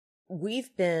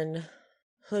we've been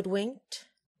hoodwinked,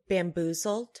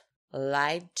 bamboozled,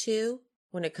 lied to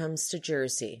when it comes to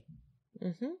Jersey.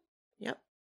 Yep.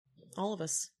 All of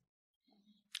us.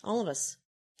 All of us.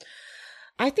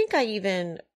 I think I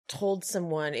even told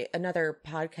someone, another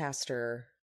podcaster,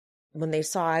 when they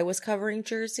saw I was covering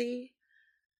Jersey,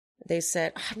 they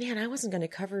said, oh, man, I wasn't going to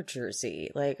cover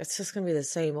Jersey. Like, it's just going to be the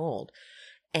same old.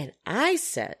 And I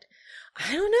said,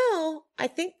 I don't know. I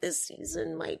think this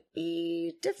season might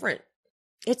be different.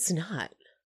 It's not.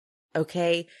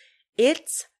 Okay?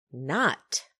 It's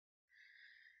not.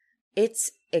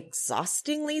 It's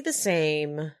exhaustingly the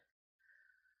same.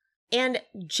 And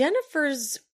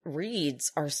Jennifer's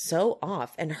reads are so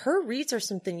off, and her reads are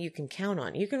something you can count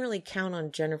on. You can really count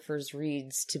on Jennifer's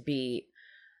reads to be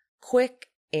quick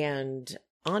and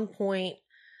on point,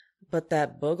 but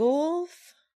that Boogaloo,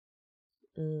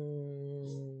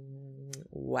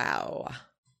 wow.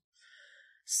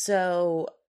 So,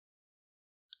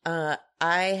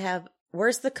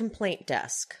 where's the complaint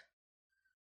desk?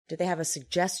 Do they have a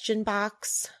suggestion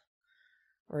box?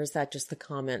 Or is that just the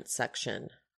comment section?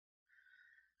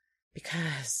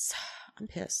 Because I'm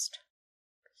pissed.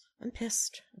 I'm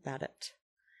pissed about it.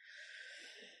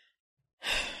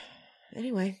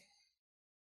 Anyway,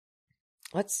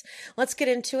 let's get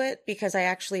into it, because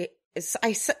I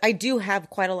do have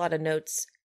quite a lot of notes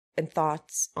and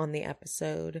thoughts on the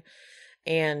episode,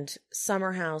 and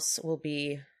Summer House will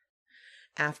be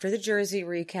after the Jersey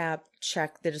recap.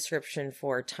 Check the description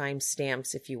for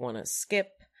timestamps if you want to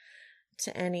skip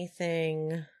to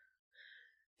anything.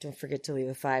 Don't forget to leave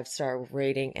a 5-star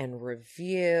rating and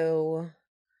review.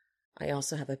 I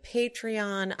also have a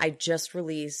Patreon. I just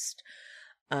released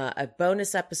a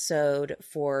bonus episode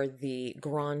for the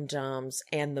Grand Dames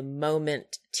and the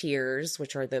Moment tiers,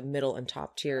 which are the middle and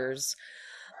top tiers.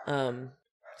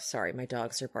 Sorry, my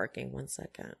dogs are barking. 1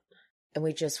 second. And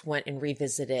we just went and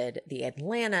revisited the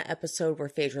Atlanta episode where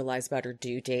Phaedra lies about her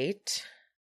due date.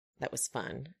 That was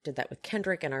fun. Did that with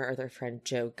Kendrick and our other friend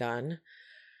Joe Gunn.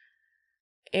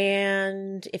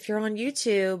 And if you're on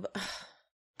YouTube,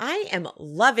 I am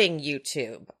loving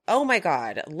YouTube. Oh my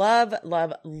God.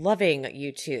 Loving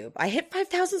YouTube. I hit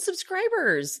 5,000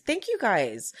 subscribers. Thank you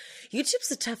guys.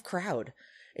 YouTube's a tough crowd.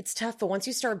 It's tough, but once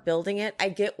you start building it, I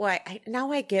get why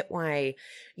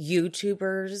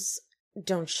YouTubers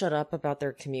don't shut up about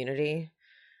their community.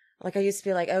 Like, I used to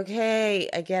be like, okay,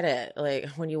 I get it. Like,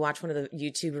 when you watch one of the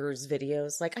YouTubers'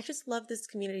 videos, like, I just love this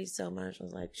community so much. I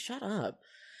was like, shut up.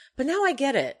 But now I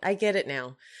get it. I get it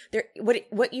now. What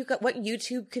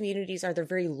YouTube communities are, they're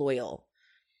very loyal.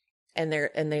 And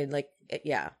they like,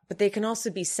 yeah. But they can also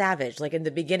be savage. Like, in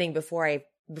the beginning, before I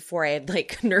had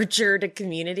like nurtured a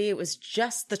community, it was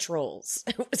just the trolls.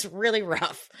 It was really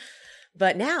rough.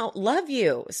 But now, love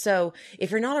you. So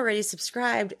if you're not already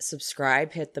subscribed,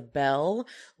 hit the bell,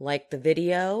 like the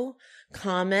video,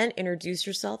 comment, introduce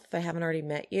yourself if I haven't already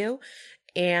met you.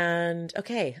 And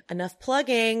okay, enough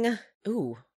plugging.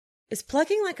 Ooh, is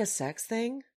plugging like a sex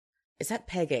thing? Is that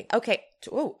pegging? Okay.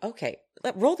 Oh, okay.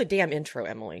 Roll the damn intro,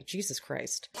 Emily. Jesus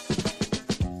Christ.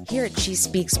 Here at She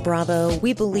Speaks Bravo,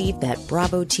 we believe that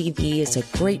Bravo TV is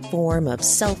a great form of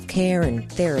self-care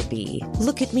and therapy.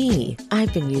 Look at me.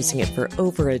 I've been using it for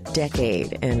over a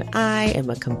decade, and I am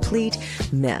a complete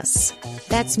mess.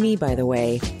 That's me, by the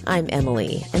way. I'm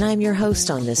Emily, and I'm your host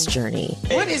on this journey.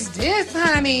 What is this,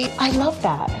 honey? I love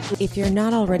that. If you're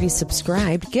not already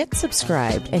subscribed, get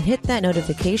subscribed and hit that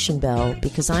notification bell,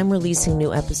 because I'm releasing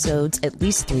new episodes at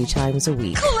least 3 times a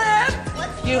week. Clip!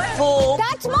 You fool!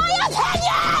 That's my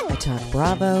opinion! I talk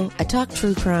Bravo, I talk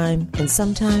true crime, and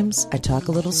sometimes I talk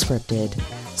a little scripted.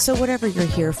 So whatever you're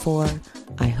here for,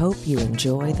 I hope you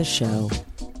enjoy the show.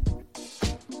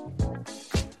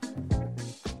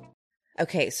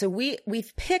 Okay, so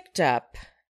we've picked up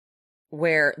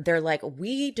where they're like,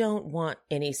 we don't want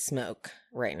any smoke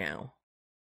right now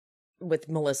with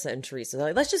Melissa and Teresa. They're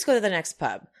like, let's just go to the next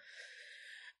pub.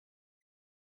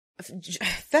 Jen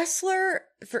Fessler,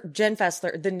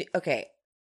 okay.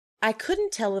 I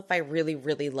couldn't tell if I really,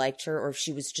 really liked her or if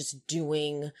she was just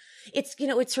doing,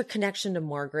 it's her connection to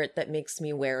Margaret that makes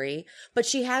me wary. But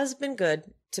she has been good,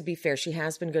 to be fair. She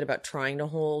has been good about trying to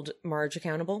hold Marge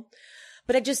accountable.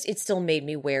 But it still made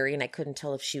me wary, and I couldn't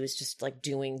tell if she was just like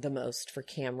doing the most for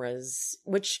cameras,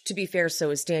 which, to be fair, so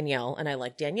is Danielle, and I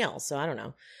like Danielle, so I don't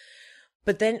know.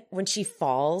 But then when she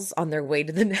falls on their way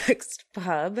to the next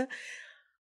pub,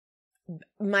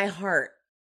 my heart,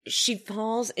 she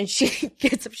falls and she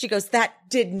gets up. She goes, that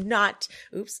did not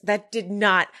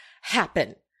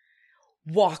happen.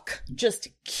 Walk, just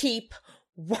keep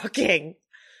walking.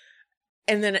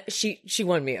 And then she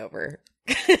won me over.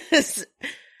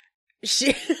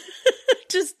 She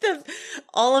just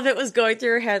all of it was going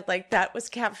through her head. Like, that was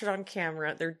captured on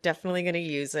camera. They're definitely going to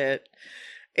use it.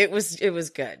 It was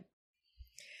good.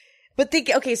 But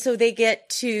so they get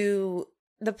to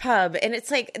the pub, and it's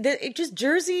like,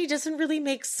 Jersey doesn't really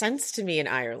make sense to me in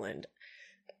Ireland.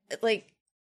 Like,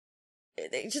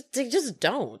 they just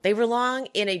don't. They belong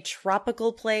in a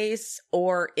tropical place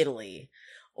or Italy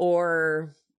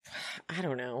or I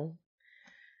don't know.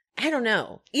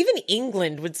 Even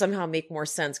England would somehow make more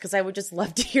sense, because I would just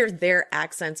love to hear their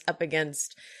accents up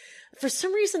against, for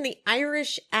some reason, the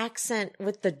Irish accent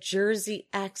with the Jersey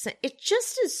accent. It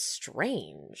just is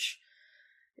strange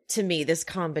to me, this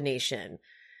combination,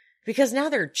 because now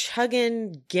they're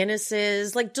chugging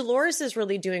Guinnesses. Like, Dolores is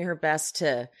really doing her best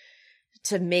to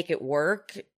make it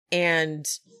work. And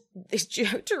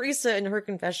Teresa in her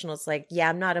confessional is like, yeah,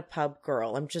 I'm not a pub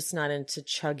girl. I'm just not into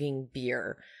chugging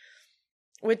beer.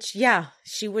 Which, yeah,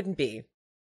 she wouldn't be.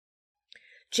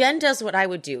 Jen does what I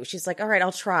would do. She's like, all right,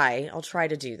 I'll try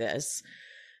to do this.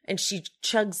 And she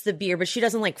chugs the beer, but she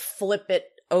doesn't like flip it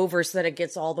over so that it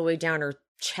gets all the way down her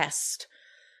chest.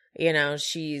 You know,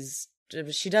 she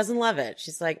doesn't love it.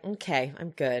 She's like, okay, I'm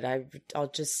good. I'll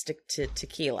just stick to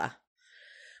tequila.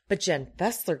 But Jen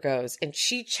Fessler goes and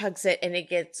she chugs it, and it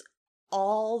gets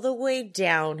all the way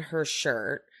down her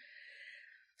shirt.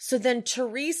 So then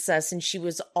Teresa, since she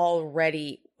was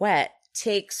already wet,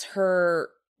 takes her,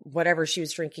 whatever she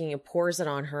was drinking, and pours it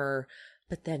on her.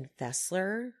 But then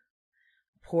Fessler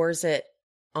pours her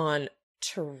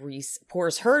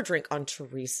drink on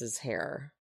Teresa's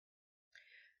hair.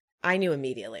 I knew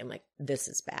immediately. I'm like, this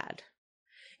is bad.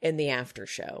 In the after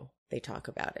show, they talk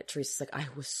about it. Teresa's like, I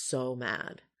was so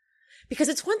mad. Because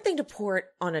it's one thing to pour it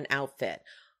on an outfit.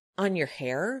 On your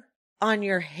hair? On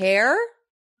your hair?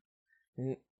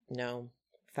 No,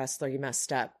 Fessler, you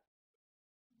messed up.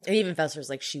 And even Fessler's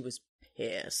like, she was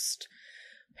pissed.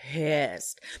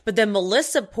 But then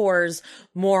Melissa pours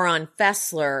more on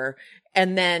Fessler,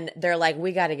 and then they're like,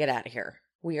 we got to get out of here.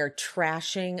 We are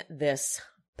trashing this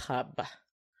pub.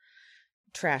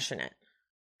 Trashing it.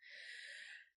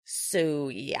 So,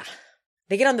 yeah.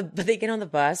 They get on the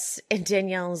bus, and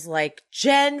Danielle's like,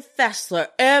 Jen Fessler,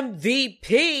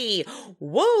 MVP.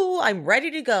 Woo, I'm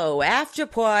ready to go. After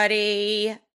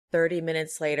party. 30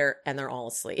 minutes later, and they're all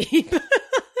asleep. And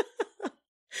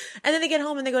then they get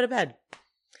home and they go to bed.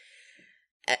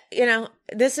 You know,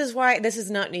 this is why this is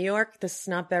not New York. This is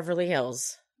not Beverly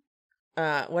Hills.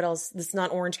 What else? This is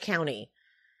not Orange County.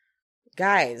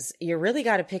 Guys, you really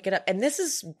got to pick it up. And this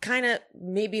is kind of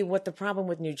maybe what the problem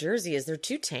with New Jersey is. They're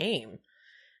too tame.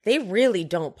 They really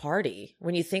don't party.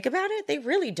 When you think about it, they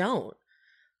really don't.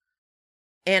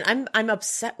 And I'm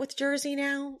upset with Jersey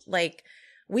now. Like,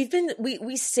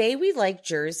 we say we like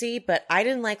Jersey, but I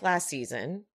didn't like last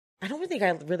season. I don't think I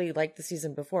really liked the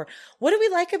season before. What do we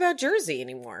like about Jersey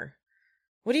anymore?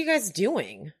 What are you guys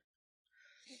doing?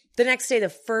 The next day, the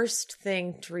first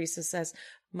thing Teresa says,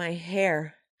 my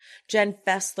hair. Jen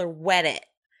Fessler wet it.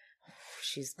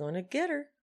 She's gonna get her.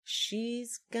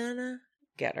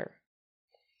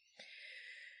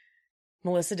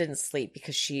 Melissa didn't sleep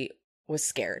because she was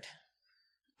scared.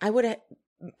 I would have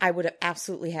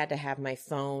absolutely had to have my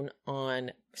phone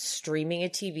on streaming a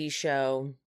TV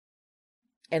show.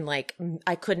 And like,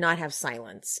 I could not have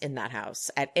silence in that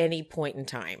house at any point in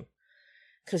time.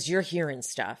 Because you're hearing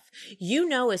stuff. You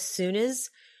know, as soon as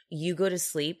you go to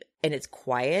sleep and it's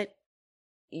quiet,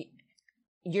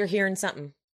 you're hearing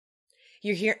something.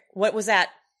 What was that?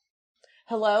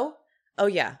 Hello? Oh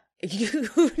yeah. You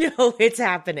know it's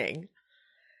happening.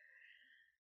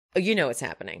 Oh, you know it's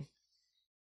happening.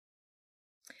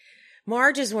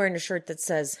 Marge is wearing a shirt that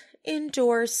says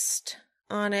endorsed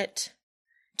on it.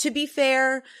 To be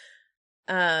fair,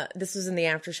 this was in the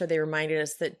after show. They reminded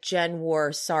us that Jen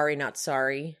wore sorry, not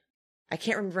sorry. I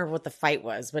can't remember what the fight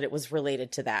was, but it was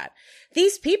related to that.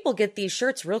 These people get these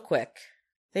shirts real quick.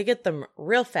 They get them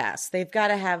real fast. They've got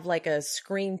to have like a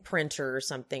screen printer or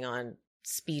something on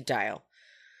speed dial.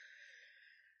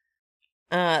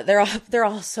 They're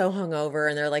all so hungover,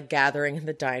 and they're like gathering in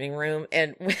the dining room.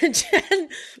 And when Jen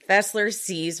Fessler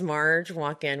sees Marge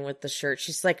walk in with the shirt,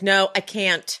 she's like, no, I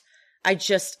can't. I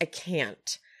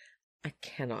can't. I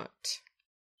cannot.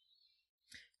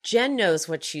 Jen knows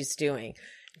what she's doing.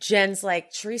 Jen's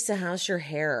like, Teresa, how's your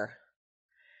hair?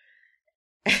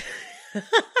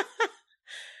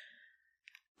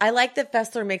 I like that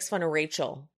Fessler makes fun of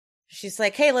Rachel. She's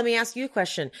like, hey, let me ask you a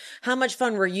question. How much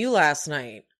fun were you last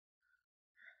night?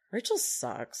 Rachel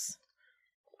sucks.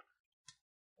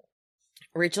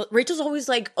 Rachel's always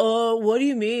like, oh, what do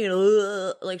you mean?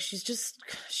 Like,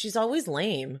 she's always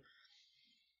lame.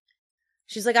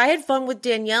 She's like, I had fun with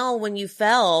Danielle when you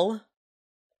fell.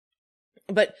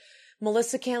 But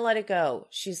Melissa can't let it go.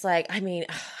 She's like, I mean,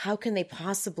 how can they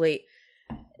possibly?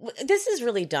 This is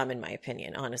really dumb, in my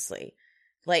opinion, honestly.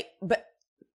 Like, but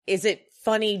is it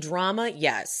funny drama?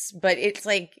 Yes. But it's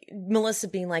like Melissa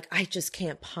being like, I just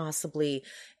can't possibly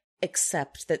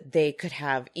accept that they could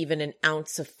have even an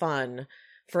ounce of fun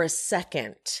for a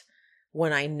second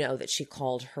when I know that she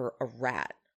called her a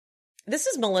rat. This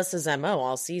is Melissa's MO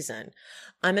all season.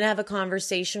 I'm going to have a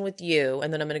conversation with you,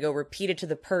 and then I'm going to go repeat it to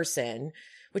the person,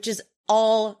 which is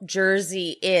all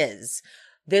Jersey is.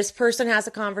 This person has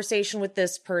a conversation with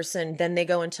this person, then they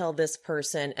go and tell this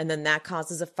person, and then that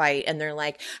causes a fight, and they're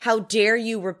like, how dare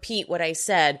you repeat what I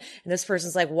said? And this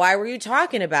person's like, why were you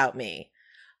talking about me?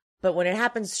 But when it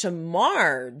happens to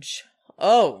Marge,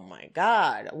 oh my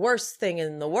God, worst thing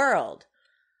in the world.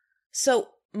 So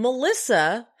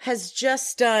Melissa has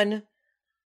just done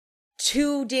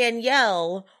to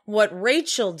Danielle what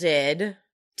Rachel did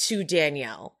to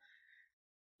Danielle.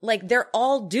 Like, they're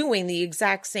all doing the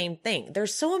exact same thing. They're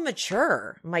so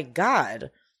immature. My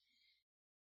God.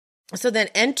 So then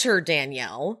enter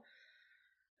Danielle.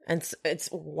 And it's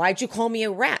why'd you call me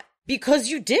a rat? Because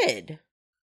you did.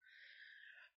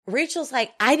 Rachel's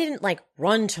like, I didn't like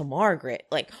run to Margaret.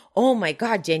 Like, oh my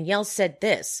God, Danielle said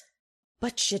this.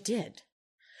 But you did.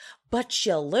 But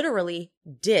you literally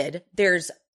did. There's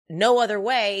no other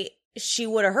way she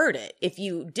would have heard it if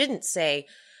you didn't say,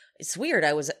 it's weird,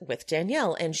 I was with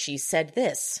Danielle and she said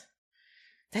this.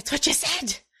 That's what you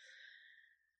said.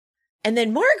 And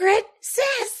then Margaret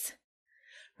says,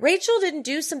 Rachel didn't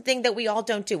do something that we all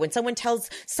don't do. When someone tells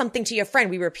something to your friend,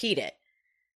 we repeat it.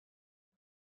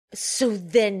 So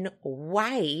then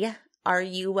why are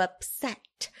you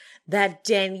upset that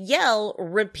Danielle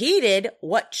repeated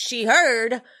what she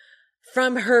heard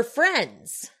from her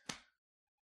friends?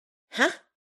 Huh?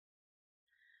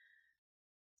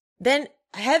 Then,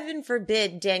 heaven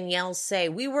forbid, Danielle say,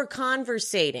 we were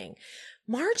conversating.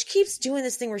 Marge keeps doing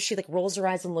this thing where she like rolls her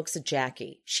eyes and looks at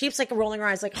Jackie. She keeps like rolling her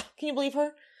eyes like, can you believe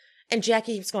her? And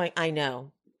Jackie keeps going, I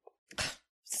know.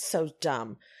 So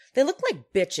dumb. They look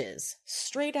like bitches.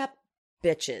 Straight up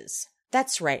bitches.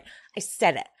 That's right. I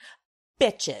said it.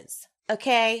 Bitches.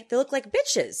 Okay? They look like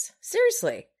bitches.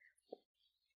 Seriously.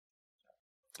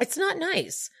 It's not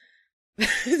nice.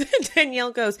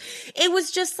 Danielle goes, it was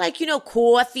just like,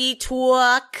 coffee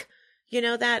talk.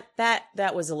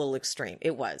 That was a little extreme.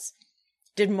 It was.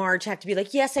 Did Marge have to be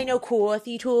like, yes, I know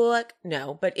coffee talk?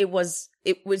 No, but it was,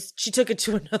 she took it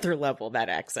to another level, that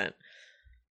accent.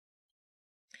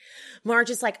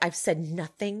 Marge is like, I've said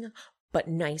nothing but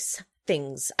nice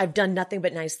things. I've done nothing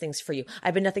but nice things for you.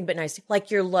 I've been nothing but nice.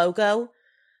 Like your logo.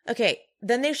 Okay.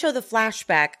 Then they show the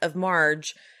flashback of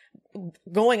Marge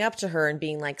going up to her and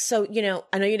being like, so,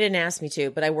 I know you didn't ask me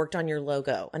to, but I worked on your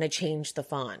logo and I changed the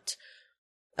font.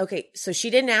 Okay. So she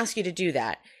didn't ask you to do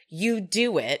that. You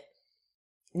do it.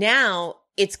 Now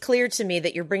it's clear to me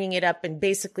that you're bringing it up and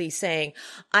basically saying,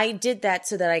 I did that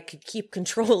so that I could keep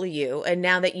control of you. And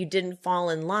now that you didn't fall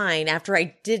in line after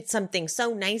I did something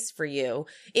so nice for you,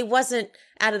 it wasn't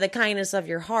out of the kindness of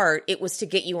your heart. It was to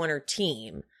get you on her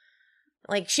team.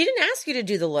 Like, she didn't ask you to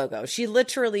do the logo. She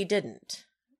literally didn't.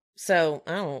 So,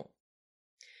 I don't.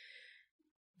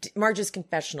 Marge's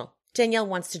confessional. Danielle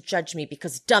wants to judge me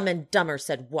because Dumb and Dumber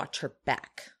said watch her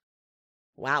back.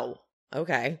 Wow.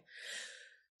 Okay.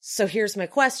 So here's my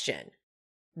question.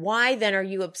 Why then are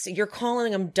you upset? You're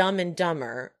calling them Dumb and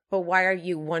Dumber, but why are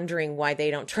you wondering why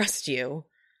they don't trust you?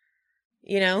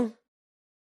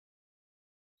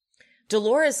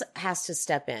 Dolores has to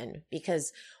step in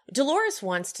because Dolores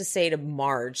wants to say to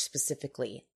Marge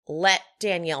specifically, let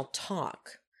Danielle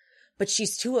talk. But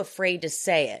she's too afraid to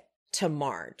say it to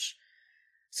Marge.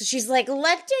 So she's like, let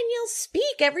Danielle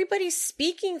speak. Everybody's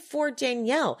speaking for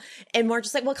Danielle. And Marge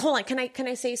is like, well, hold on. Can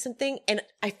I say something? And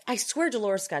I swear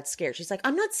Dolores got scared. She's like,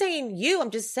 I'm not saying you. I'm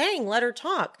just saying, let her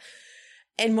talk.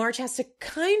 And Marge has to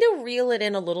kind of reel it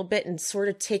in a little bit and sort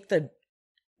of take the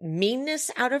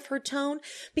meanness out of her tone.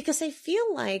 Because I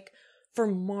feel like for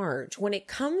Marge, when it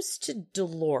comes to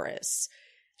Dolores,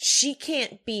 she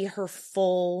can't be her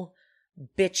full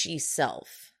bitchy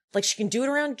self. Like, she can do it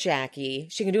around Jackie,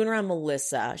 she can do it around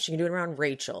Melissa, she can do it around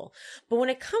Rachel. But when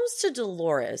it comes to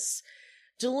Dolores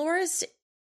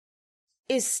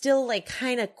is still like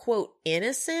kind of quote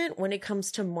innocent when it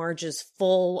comes to Marge's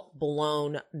full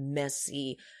blown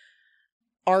messy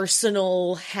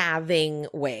arsenal having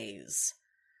ways.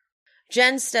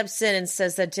 Jen steps in and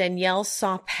says that Danielle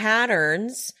saw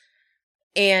patterns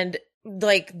and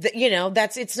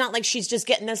it's not like she's just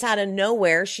getting this out of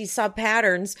nowhere. She saw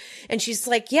patterns and she's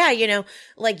like, yeah,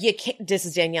 this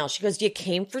is Danielle. She goes, you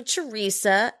came for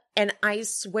Teresa And I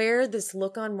swear this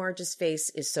look on Marge's face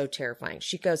is so terrifying.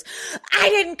 She goes, I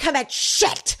didn't commit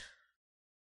shit.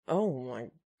 Oh my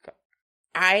God.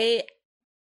 I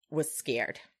was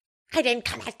scared. I didn't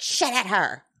commit shit at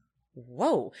her.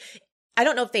 Whoa. I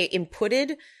don't know if they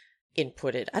inputted.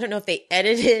 I don't know if they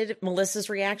edited Melissa's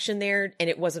reaction there and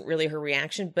it wasn't really her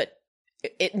reaction, but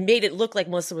it made it look like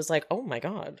Melissa was like, oh my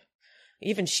God.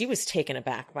 Even she was taken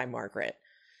aback by Margaret.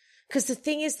 Because the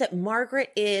thing is that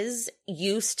Margaret is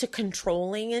used to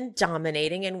controlling and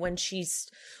dominating. And when she's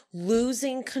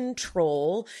losing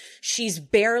control, she's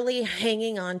barely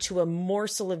hanging on to a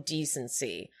morsel of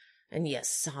decency. And you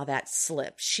saw that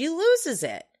slip. She loses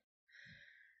it.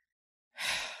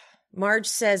 Marge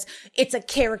says, it's a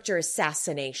character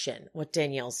assassination, what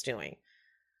Danielle's doing.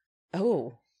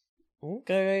 Oh,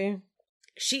 okay.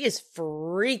 She is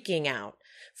freaking out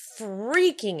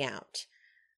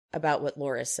about what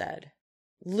Laura said.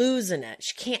 Losing it.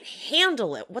 She can't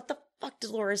handle it. What the fuck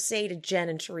did Laura say to Jen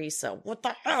and Teresa? What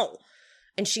the hell?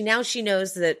 And she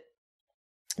knows that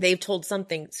they've told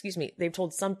something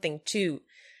to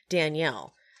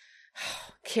Danielle.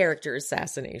 Character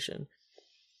assassination.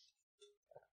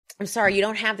 I'm sorry, you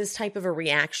don't have this type of a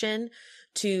reaction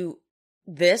to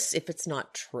this if it's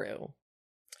not true.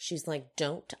 She's like,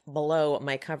 don't blow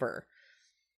my cover.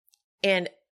 And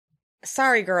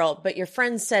sorry, girl, but your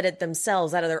friends said it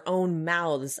themselves out of their own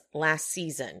mouths last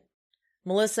season.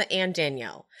 Melissa and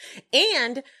Danielle.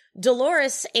 And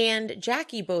Dolores and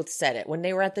Jackie both said it when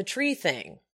they were at the tree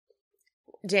thing.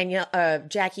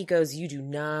 Jackie goes, you do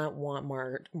not want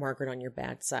Margaret on your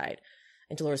bad side.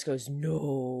 And Dolores goes,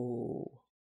 no.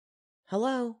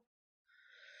 Hello.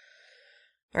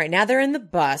 All right, now they're in the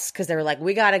bus because they were like,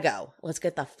 we got to go. Let's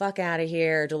get the fuck out of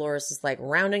here. Dolores is like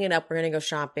rounding it up. We're going to go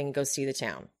shopping and go see the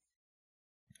town.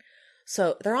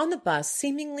 So they're on the bus,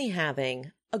 seemingly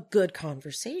having a good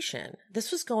conversation.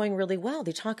 This was going really well.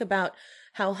 They talk about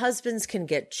how husbands can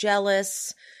get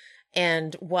jealous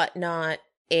and whatnot.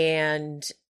 And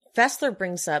Fessler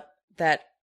brings up that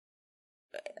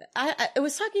I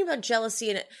was talking about jealousy,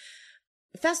 and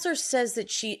Fessler says that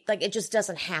it just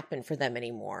doesn't happen for them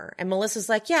anymore. And Melissa's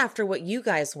like, yeah, after what you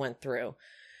guys went through.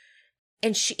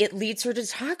 And it leads her to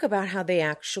talk about how they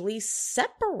actually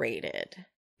separated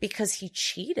because he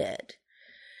cheated.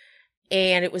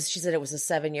 And she said it was a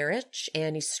 7-year itch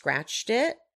and he scratched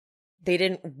it. They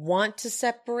didn't want to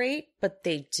separate, but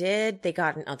they did. They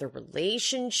got in other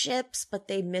relationships, but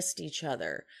they missed each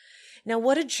other. Now,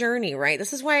 what a journey, right?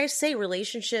 This is why I say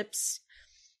relationships.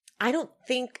 I don't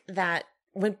think that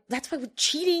that's why with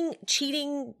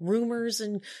cheating rumors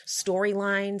and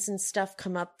storylines and stuff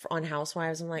come up on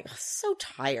Housewives. I'm like, oh, so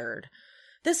tired.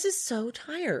 This is so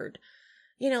tired.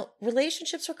 You know,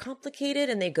 relationships are complicated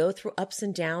and they go through ups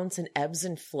and downs and ebbs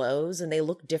and flows and they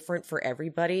look different for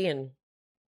everybody. And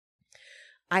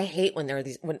I hate when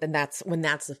that's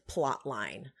a plot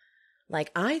line.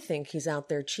 Like, I think he's out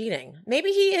there cheating.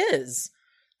 Maybe he is,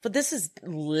 but this is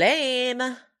lame.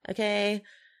 Okay.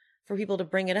 For people to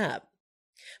bring it up.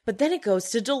 But then it goes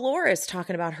to Dolores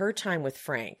talking about her time with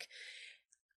Frank.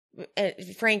 And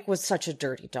Frank was such a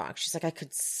dirty dog. She's like, I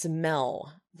could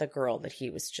smell the girl that he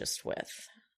was just with.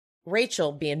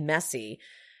 Rachel, being messy,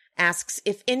 asks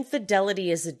if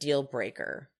infidelity is a deal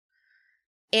breaker.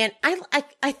 And I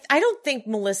don't think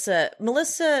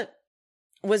Melissa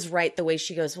was right the way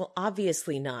she goes, well,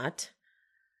 obviously not.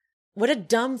 What a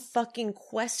dumb fucking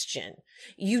question.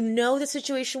 You know the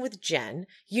situation with Jen.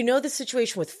 You know the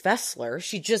situation with Fessler.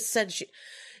 She just said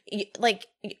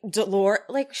Dolores,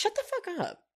 shut the fuck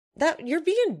up. You're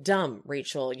being dumb,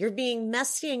 Rachel. You're being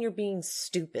messy and you're being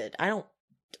stupid.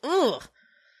 Ugh.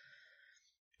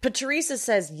 But Teresa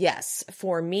says, yes,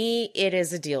 for me, it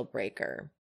is a deal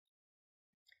breaker.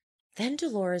 Then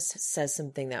Dolores says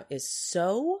something that is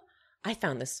I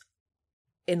found this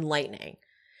enlightening.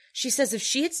 She says if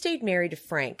she had stayed married to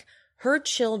Frank, her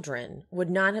children would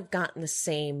not have gotten the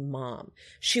same mom.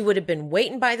 She would have been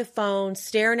waiting by the phone,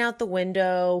 staring out the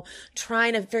window,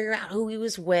 trying to figure out who he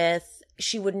was with.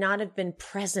 She would not have been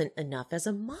present enough as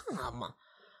a mom.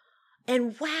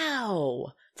 And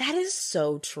wow, that is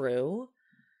so true.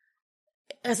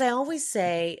 As I always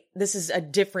say, this is a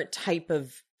different type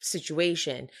of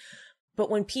situation. But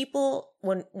when people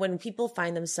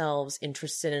find themselves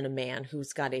interested in a man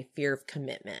who's got a fear of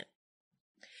commitment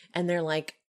and they're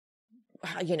like,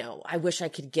 you know, I wish I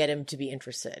could get him to be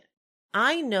interested.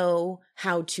 I know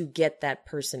how to get that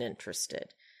person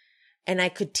interested and I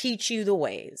could teach you the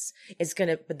ways.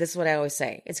 But this is what I always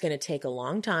say. It's going to take a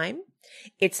long time.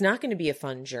 It's not going to be a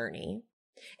fun journey.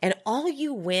 And all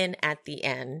you win at the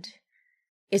end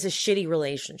is a shitty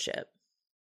relationship.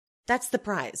 That's the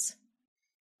prize.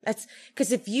 That's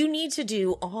because if you need to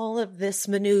do all of this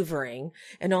maneuvering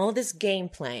and all of this game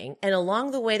playing, and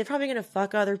along the way, they're probably going to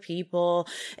fuck other people,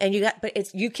 and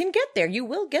you can get there. You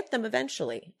will get them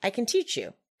eventually. I can teach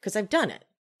you because I've done it.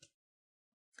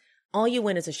 All you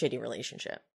win is a shitty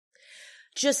relationship.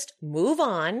 Just move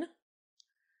on,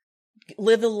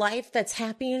 live a life that's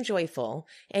happy and joyful.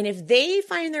 And if they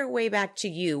find their way back to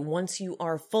you once you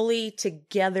are fully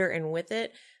together and with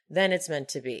it, then it's meant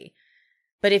to be.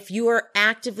 But if you are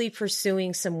actively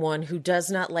pursuing someone who does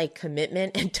not like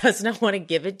commitment and does not want to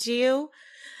give it to you,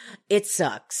 it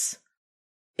sucks.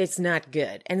 It's not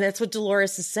good. And that's what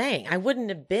Dolores is saying. I wouldn't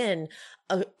have been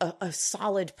a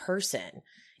solid person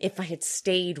if I had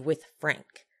stayed with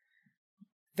Frank.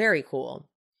 Very cool.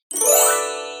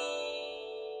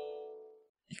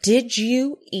 Did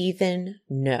you even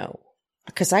know?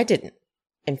 Because I didn't.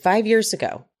 And 5 years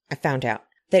ago, I found out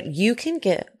that you can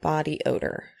get body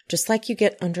odor just like you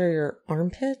get under your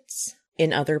armpits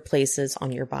in other places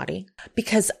on your body.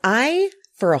 Because I,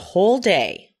 for a whole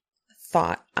day,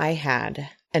 thought I had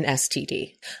an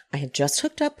STD. I had just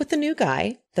hooked up with a new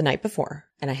guy the night before,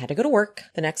 and I had to go to work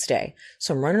the next day.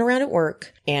 So I'm running around at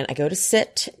work, and I go to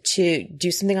sit to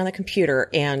do something on the computer,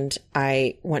 and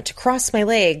I went to cross my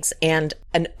legs, and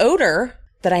an odor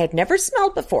that I had never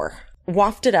smelled before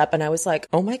wafted up, and I was like,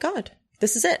 oh my God,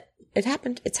 this is it. It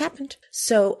happened. It's happened.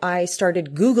 So I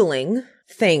started Googling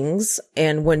things,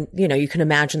 and when, you can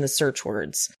imagine the search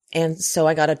words. And so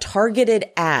I got a targeted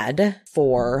ad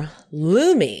for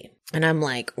Lumi. And I'm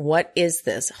like, what is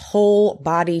this whole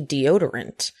body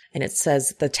deodorant? And it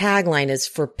says the tagline is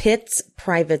for pits,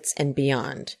 privates, and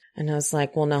beyond. And I was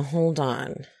like, well, now hold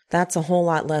on. That's a whole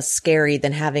lot less scary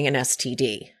than having an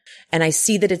STD. And I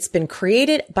see that it's been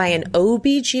created by an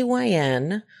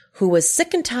OBGYN who was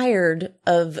sick and tired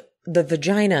of the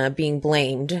vagina being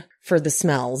blamed for the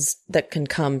smells that can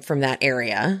come from that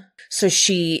area. So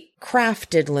she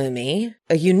crafted Lumi,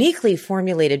 a uniquely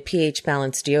formulated pH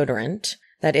balanced deodorant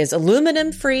that is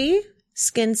aluminum free,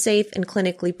 skin safe, and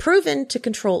clinically proven to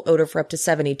control odor for up to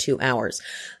 72 hours.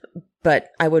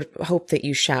 But I would hope that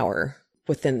you shower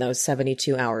within those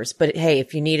 72 hours. But hey,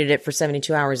 if you needed it for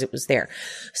 72 hours, it was there.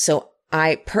 So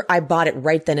I bought it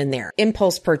right then and there.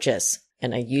 Impulse purchase.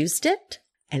 And I used it.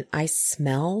 And I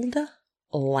smelled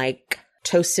like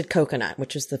toasted coconut,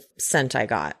 which is the scent I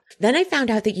got. Then I found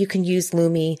out that you can use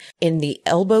Lumi in the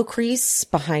elbow crease,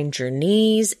 behind your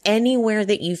knees, anywhere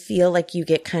that you feel like you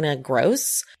get kind of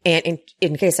gross. And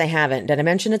in case I haven't, did I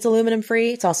mention it's aluminum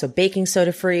free? It's also baking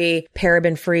soda free,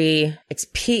 paraben free. It's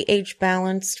pH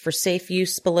balanced for safe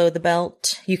use below the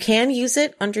belt. You can use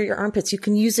it under your armpits. You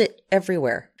can use it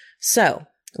everywhere. So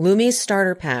Lumi's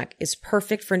starter pack is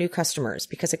perfect for new customers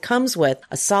because it comes with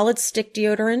a solid stick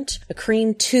deodorant, a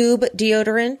cream tube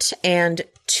deodorant, and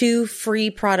 2 free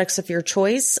products of your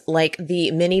choice, like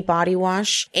the mini body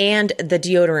wash and the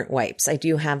deodorant wipes. I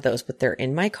do have those, but they're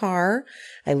in my car.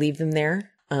 I leave them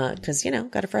there because,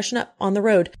 got to freshen up on the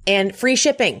road. And free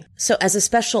shipping. So as a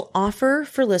special offer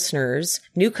for listeners,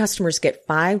 new customers get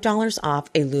 $5 off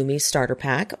a Lumi starter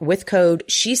pack with code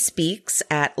SHESPEAKS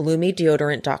at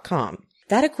lumideodorant.com.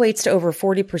 That equates to over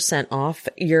 40% off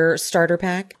your starter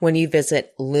pack when you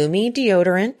visit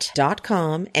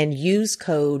lumideodorant.com and use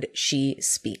code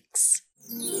SHESPEAKS.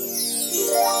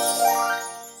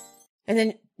 And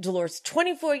then Dolores,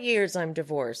 24 years I'm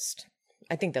divorced.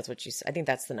 I think that's what she said. I think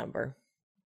that's the number.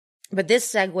 But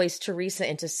this segues Teresa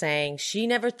into saying she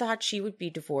never thought she would be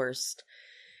divorced.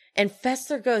 And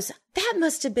Fessler goes, that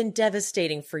must have been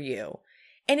devastating for you.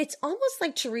 And it's almost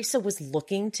like Teresa was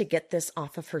looking to get this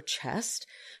off of her chest.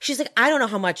 She's like, I don't know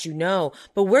how much you know,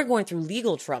 but we're going through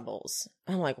legal troubles.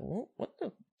 I'm like, what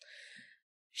the?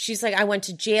 She's like, I went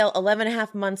to jail 11 and a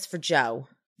half months for Joe.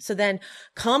 So then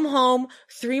come home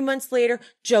 3 months later,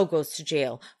 Joe goes to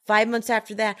jail. 5 months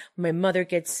after that, my mother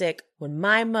gets sick. When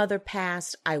my mother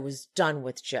passed, I was done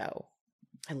with Joe.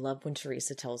 I love when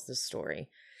Teresa tells this story.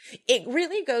 It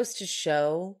really goes to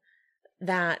show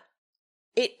that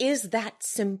it is that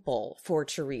simple for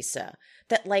Teresa,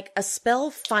 that like a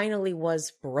spell finally was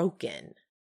broken.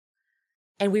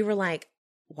 And we were like,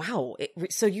 wow,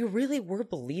 so you really were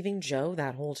believing Joe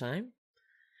that whole time?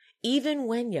 Even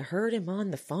when you heard him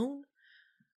on the phone?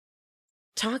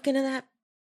 Talking to that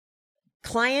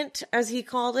client, as he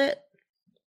called it,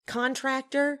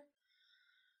 contractor?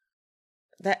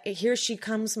 That here she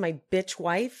comes, my bitch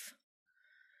wife.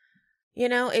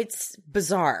 It's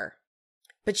bizarre.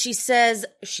 But she says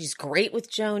she's great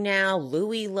with Joe now.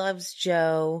 Louie loves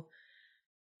Joe.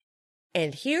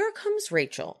 And here comes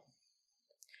Rachel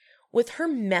with her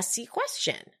messy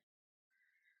question.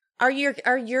 Are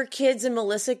your kids and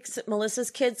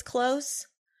Melissa's kids close?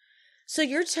 So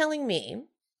you're telling me,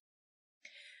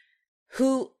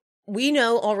 who we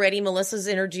know already, Melissa's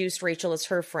introduced Rachel as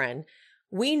her friend.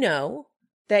 We know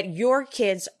that your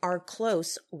kids are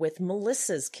close with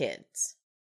Melissa's kids.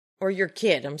 Or your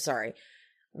kid, I'm sorry.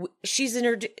 She's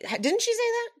introduced, didn't she say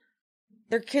that?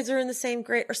 Their kids are in the same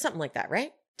grade or something like that,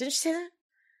 right? Didn't she say that?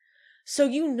 So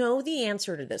you know the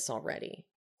answer to this already.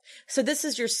 So this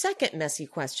is your second messy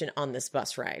question on this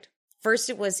bus ride. First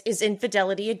it was, is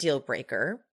infidelity a deal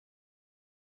breaker?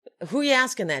 Who are you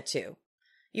asking that to?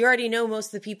 You already know most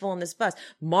of the people on this bus.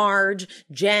 Marge,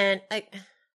 Jen.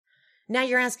 Now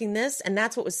you're asking this, and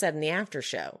that's what was said in the after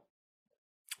show.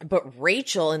 But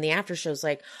Rachel in the after show is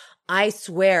like, I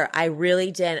swear, I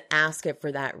really didn't ask it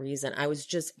for that reason. I was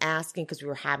just asking because we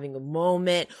were having a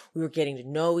moment. We were getting to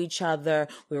know each other.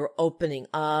 We were opening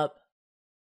up.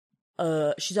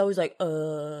 She's always like,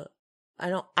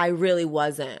 I really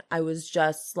wasn't. I was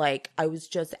just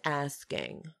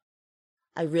asking.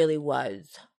 I really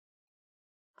was.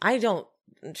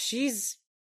 She's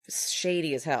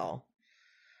shady as hell.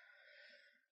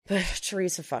 But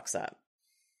Teresa fucks up.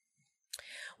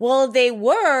 Well, they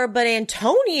were, but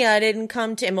Antonia didn't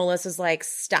come to, and Melissa's like,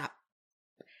 stop.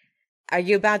 Are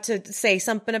you about to say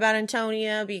something about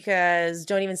Antonia? Because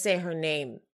don't even say her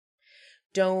name.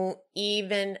 Don't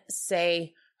even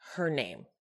say her name.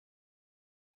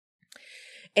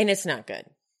 And it's not good.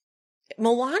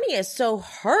 Melania is so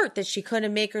hurt that she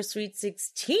couldn't make her Sweet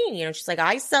 16. You know, she's like,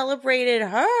 I celebrated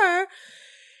her.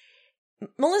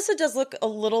 Melissa does look a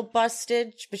little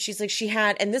busted, but she's like,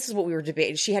 and this is what we were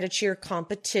debating. She had a cheer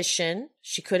competition.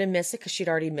 She couldn't miss it because she'd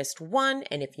already missed one.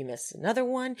 And if you miss another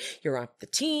one, you're off the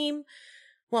team.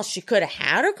 Well, she could have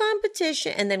had her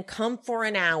competition and then come for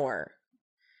an hour.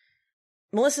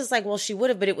 Melissa's like, well, she would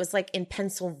have, but it was like in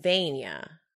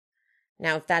Pennsylvania.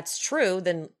 Now, if that's true,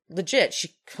 then legit,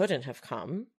 she couldn't have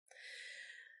come.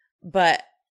 But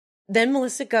then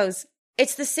Melissa goes,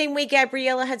 it's the same way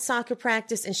Gabriella had soccer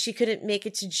practice and she couldn't make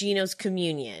it to Gino's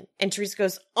communion. And Teresa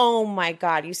goes, oh my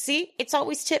God, you see, it's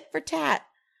always tit for tat.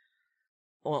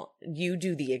 Well, you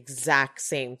do the exact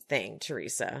same thing,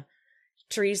 Teresa.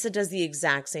 Teresa does the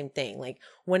exact same thing. Like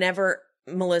whenever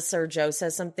Melissa or Joe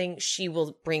says something,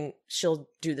 she'll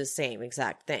do the same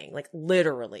exact thing. Like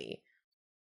literally.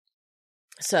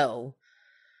 So,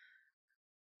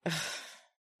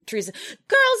 Teresa,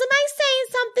 girls, am I saying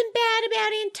something bad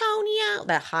about Antonia?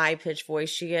 That high-pitched voice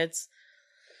she gets.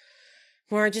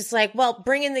 We're just like, well,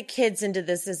 bringing the kids into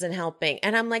this isn't helping.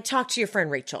 And I'm like, talk to your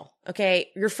friend Rachel, okay?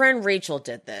 Your friend Rachel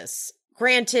did this.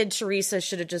 Granted, Teresa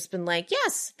should have just been like,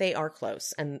 yes, they are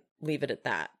close, and leave it at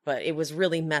that. But it was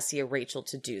really messy of Rachel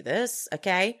to do this,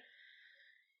 okay?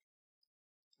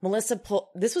 Melissa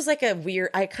this was like a weird,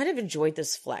 I kind of enjoyed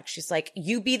this flex. She's like,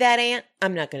 you be that aunt,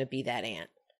 I'm not going to be that aunt.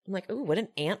 I'm like, ooh, what an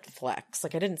aunt flex.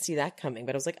 Like, I didn't see that coming,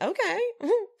 but I was like, okay.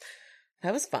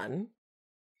 That was fun.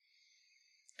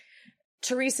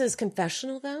 Teresa's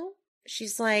confessional, though,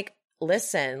 she's like,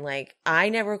 listen, like, I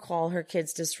never call her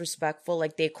kids disrespectful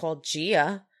like they called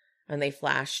Gia. And they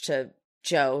flashed to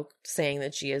Joe saying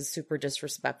that Gia is super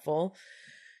disrespectful.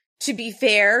 To be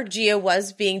fair, Gia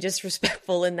was being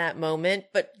disrespectful in that moment,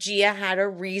 but Gia had a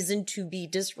reason to be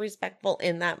disrespectful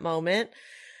in that moment.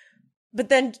 But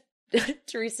then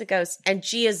Teresa goes, and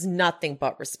Gia's nothing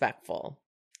but respectful.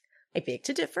 I beg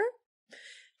to differ.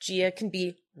 Gia can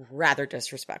be rather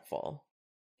disrespectful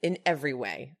in every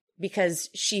way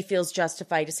because she feels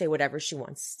justified to say whatever she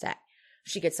wants to say.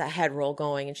 She gets that head roll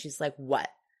going and she's like, what?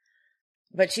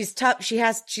 But she's tough.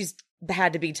 She's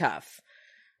had to be tough.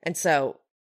 And so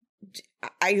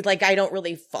I don't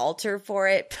really fault her for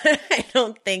it, but I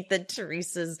don't think that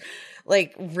Teresa's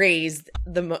like raised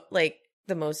the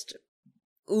most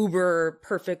uber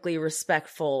perfectly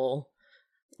respectful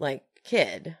like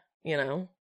kid, you know.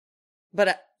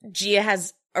 But Gia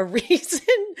has a reason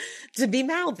to be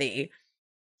mouthy,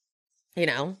 you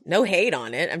know. No hate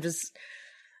on it. I'm just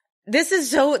this is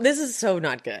so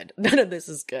not good. None of this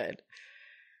is good.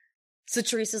 So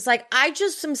Teresa's like, I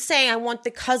just am saying I want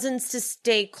the cousins to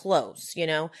stay close, you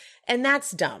know? And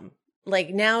that's dumb.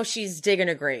 Like, now she's digging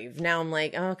a grave. Now I'm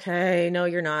like, okay, no,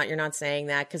 you're not. You're not saying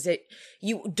that because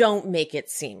you don't make it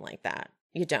seem like that.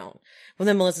 You don't. Well,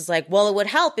 then Melissa's like, well, it would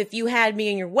help if you had me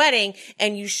in your wedding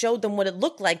and you showed them what it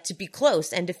looked like to be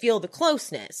close and to feel the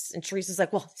closeness. And Teresa's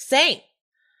like, well, same.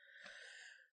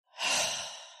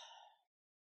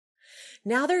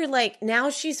 Now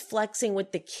she's flexing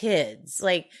with the kids.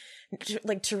 Like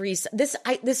Teresa, this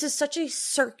is such a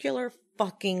circular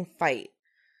fucking fight.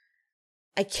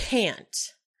 I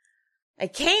can't.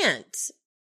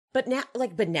 But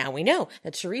now we know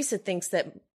that Teresa thinks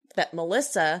that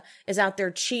Melissa is out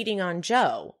there cheating on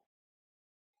Joe.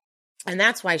 And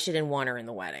that's why she didn't want her in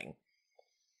the wedding.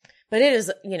 But it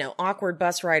is, awkward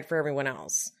bus ride for everyone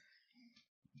else.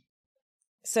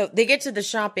 So they get to the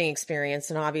shopping experience,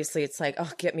 and obviously it's like,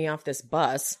 oh, get me off this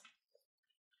bus.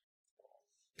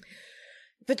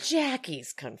 But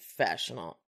Jackie's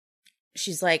confessional.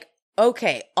 She's like,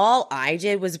 okay, all I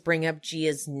did was bring up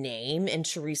Gia's name, and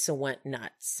Teresa went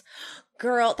nuts.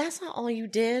 Girl, that's not all you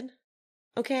did.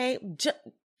 Okay?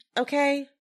 Okay?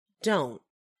 Don't.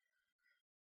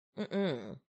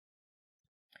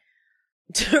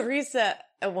 Teresa,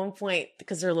 at one point,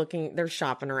 because they're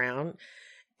shopping around,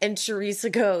 and Teresa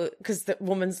because the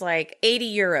woman's like,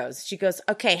 80 euros. She goes,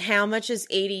 okay, how much is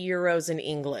 80 euros in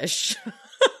English?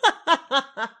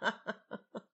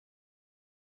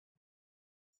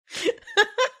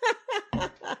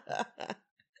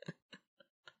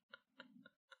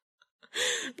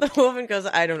 The woman goes,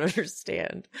 I don't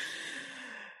understand.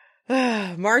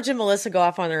 Marge and Melissa go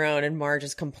off on their own, and Marge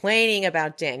is complaining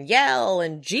about Danielle,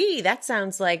 and gee, that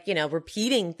sounds like,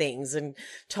 repeating things and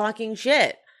talking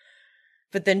shit.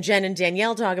 But then Jen and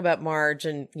Danielle talk about Marge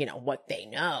and, what they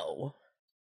know.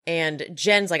 And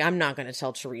Jen's like, I'm not going to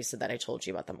tell Teresa that I told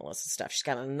you about the Melissa stuff. She's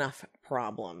got enough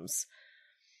problems.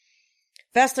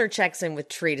 Fessler checks in with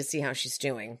Tree to see how she's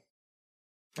doing.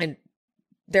 And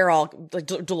they're all, like,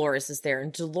 Dolores is there.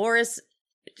 And Dolores,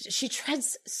 she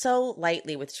treads so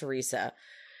lightly with Teresa.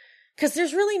 Because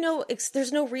there's really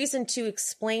there's no reason to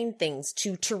explain things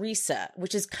to Teresa,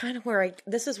 which is kind of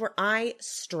this is where I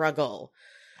struggle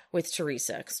with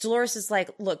Teresa. Because Dolores is like,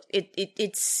 look,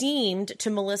 it seemed to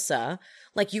Melissa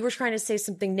like you were trying to say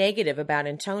something negative about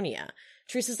Antonia.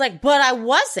 Teresa's like, but I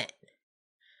wasn't.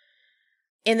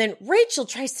 And then Rachel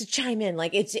tries to chime in,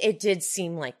 like, it did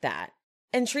seem like that.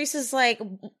 And Teresa's like,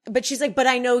 but she's like, but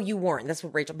I know you weren't. That's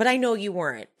what Rachel, but I know you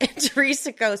weren't. And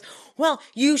Teresa goes, well,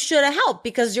 you should have helped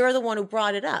because you're the one who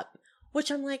brought it up. Which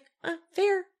I'm like,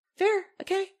 fair,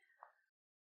 okay.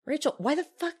 Rachel, why the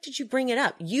fuck did you bring it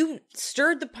up? You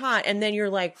stirred the pot, and then you're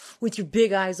like, with your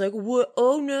big eyes, like, what?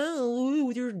 Oh no,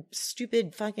 with your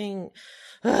stupid fucking,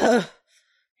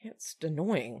 it's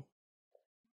annoying.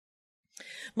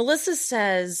 Melissa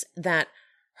says that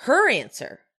her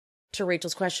answer to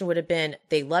Rachel's question would have been,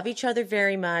 they love each other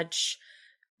very much.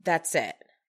 That's it.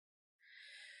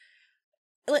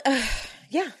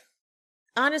 Yeah.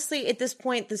 Honestly, at this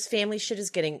point, this family shit is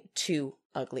getting too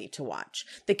ugly to watch.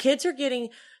 The kids are getting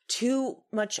too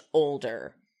much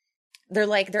older.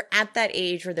 They're at that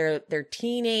age where they're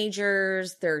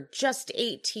teenagers. They're just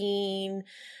 18.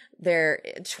 They're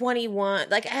 21.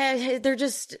 They're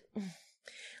just,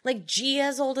 like,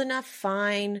 Gia's old enough,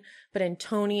 fine. But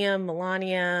Antonia,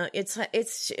 Melania, it's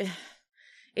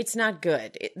not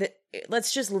good.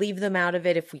 Let's just leave them out of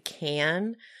it if we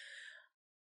can.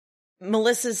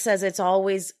 Melissa says it's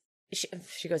always,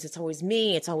 she goes, it's always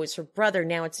me. It's always her brother.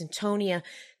 Now it's Antonia.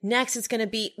 Next, it's going to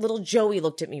be little Joey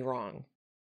looked at me wrong.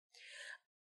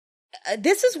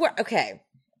 This is where, okay.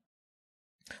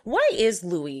 Why is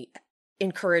Louis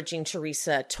encouraging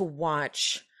Teresa to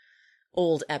watch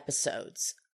old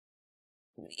episodes?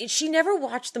 She never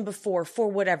watched them before for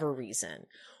whatever reason.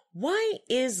 Why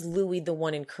is Louis the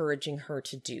one encouraging her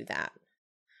to do that?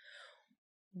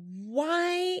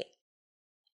 Why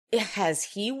has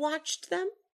he watched them?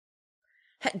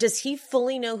 Does he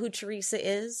fully know who Teresa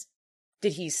is?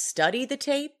 Did he study the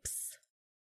tapes?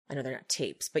 I know they're not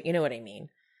tapes, but you know what I mean.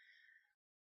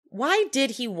 Why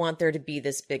did he want there to be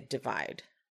this big divide?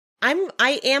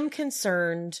 I am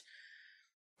concerned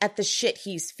at the shit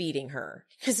he's feeding her.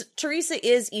 Because Teresa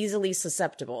is easily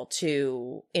susceptible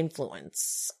to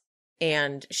influence.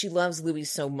 And she loves Louis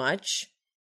so much.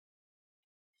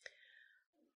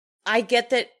 I get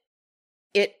that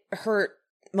it hurt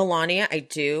Melania. I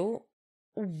do.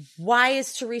 Why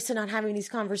is Teresa not having these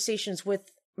conversations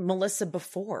with Melissa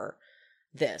before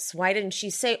this? Why didn't she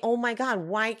say, oh my God,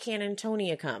 why can't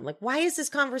Antonia come? Like, why is this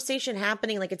conversation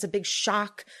happening like it's a big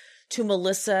shock to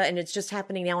Melissa and it's just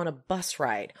happening now on a bus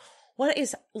ride? What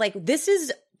is, like, this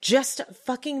is just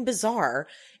fucking bizarre.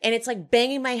 And it's like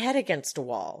banging my head against a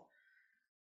wall.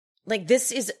 Like,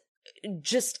 this is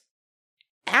just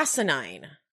asinine.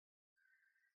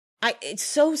 It's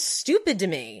so stupid to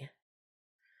me.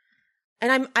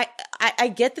 And I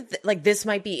get that, like, this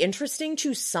might be interesting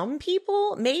to some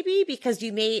people, maybe, because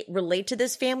you may relate to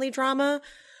this family drama,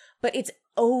 but it's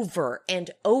over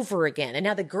and over again. And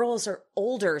now the girls are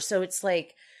older, so it's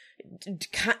like,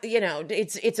 you know,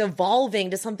 it's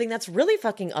evolving to something that's really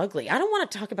fucking ugly. I don't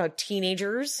want to talk about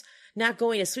teenagers not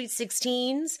going to Sweet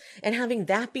 16s and having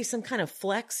that be some kind of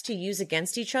flex to use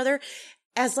against each other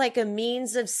as like a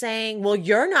means of saying, well,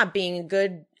 you're not being a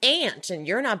good aunt and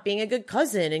you're not being a good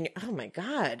cousin. And oh my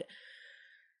God.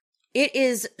 It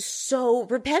is so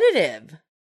repetitive.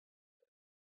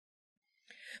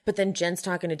 But then Jen's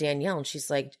talking to Danielle and she's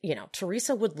like,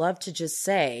 Teresa would love to just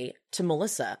say to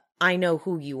Melissa, I know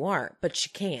who you are, but she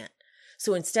can't.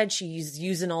 So instead she's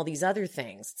using all these other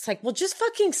things. It's like, well, just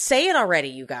fucking say it already,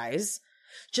 you guys.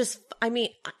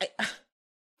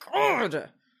 God.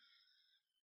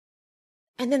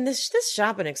 And then this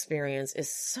shopping experience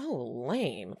is so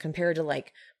lame compared to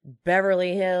like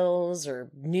Beverly Hills or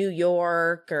New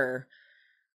York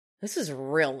this is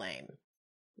real lame.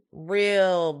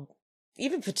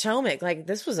 Even Potomac, like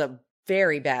this was a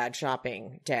very bad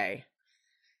shopping day.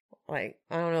 Like,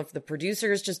 I don't know if the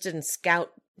producers just didn't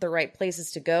scout the right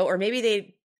places to go, or maybe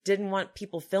they didn't want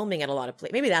people filming at a lot of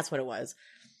places. Maybe that's what it was.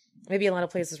 Maybe a lot of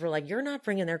places were like, you're not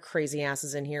bringing their crazy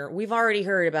asses in here. We've already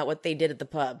heard about what they did at the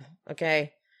pub.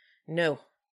 Okay. No.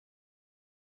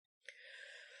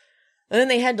 And then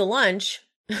they head to lunch.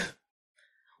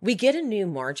 We get a new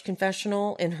Marge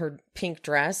confessional in her pink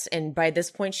dress. And by this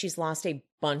point, she's lost a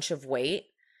bunch of weight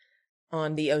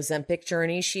on the Ozempic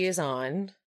journey she is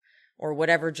on, or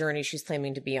whatever journey she's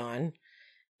claiming to be on.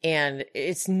 And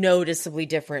it's noticeably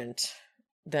different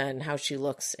than how she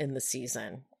looks in the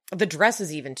season. The dress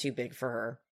is even too big for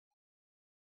her.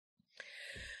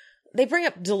 They bring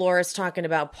up Dolores talking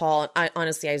about Paul. And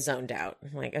I zoned out.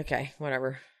 I'm like, okay,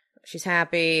 whatever. She's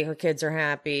happy. Her kids are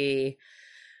happy.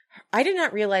 I did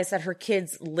not realize that her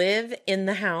kids live in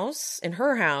the house, in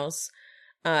her house,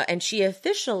 and she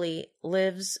officially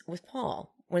lives with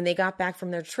Paul. When they got back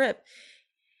from their trip,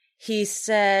 he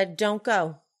said, don't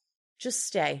go. Just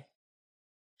stay.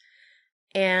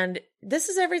 And this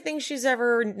is everything she's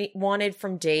ever wanted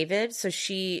from David. So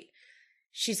she's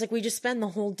like, we just spend the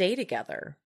whole day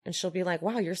together. And she'll be like,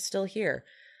 wow, you're still here.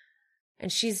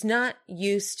 And she's not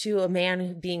used to a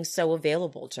man being so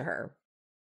available to her.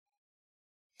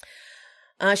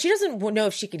 She doesn't know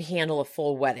if she can handle a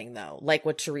full wedding, though, like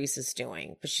what Teresa's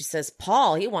doing. But she says,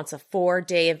 Paul, he wants a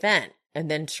 4-day event. And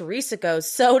then Teresa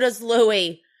goes, so does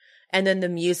Louis. And then the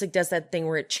music does that thing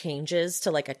where it changes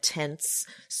to like a tense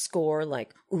score,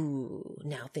 like, ooh,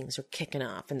 now things are kicking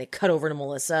off. And they cut over to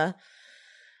Melissa.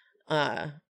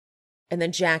 And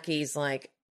then Jackie's like,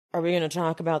 are we going to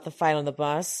talk about the fight on the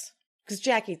bus? Because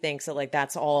Jackie thinks that like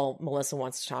that's all Melissa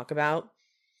wants to talk about.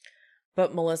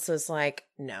 But Melissa's like,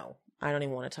 no, I don't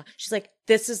even want to talk. She's like,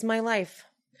 this is my life.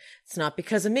 It's not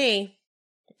because of me.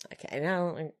 Okay,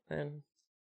 now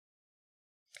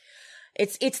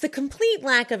it's the complete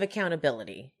lack of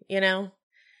accountability, It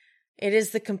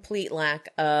is the complete lack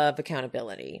of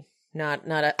accountability.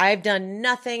 I've done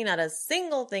nothing, not a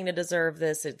single thing to deserve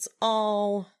this. It's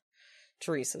all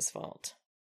Teresa's fault.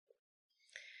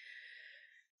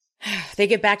 They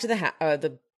get back to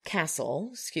the castle,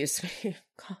 excuse me,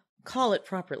 call it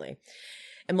properly.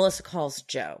 And Melissa calls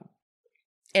Joe.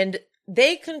 And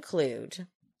they conclude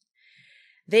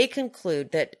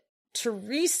that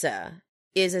Teresa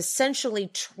is essentially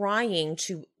trying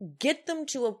to get them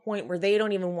to a point where they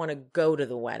don't even want to go to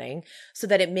the wedding so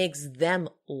that it makes them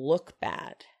look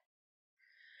bad.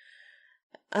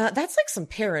 That's like some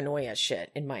paranoia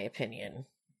shit, in my opinion.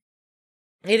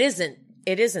 It isn't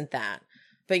that.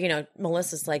 But,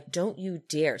 Melissa's like, don't you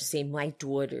dare say my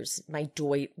daughters. How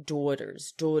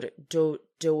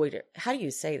do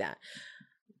you say that?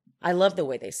 I love the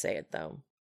way they say it, though.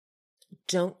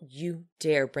 Don't you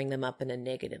dare bring them up in a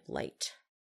negative light.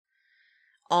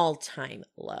 All-time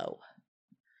low.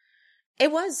 It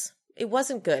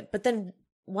wasn't good. But then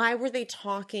why were they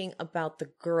talking about the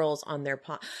girls on their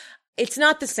It's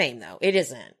not the same, though. It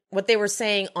isn't. What they were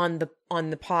saying on the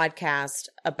podcast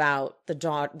about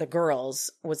the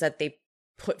girls was that they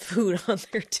put food on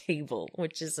their table,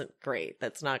 which isn't great.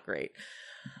 That's not great.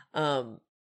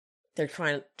 They're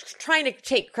trying to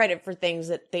take credit for things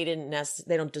that they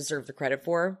don't deserve the credit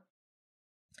for.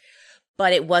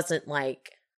 But it wasn't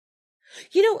like,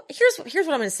 here's what I'm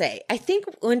going to say. I think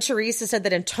when Teresa said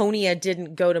that Antonia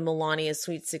didn't go to Melania's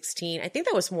Sweet 16, I think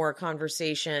that was more a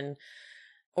conversation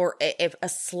or a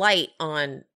slight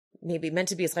on, maybe meant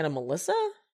to be a slight on Melissa.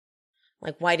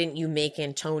 Like, why didn't you make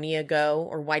Antonia go?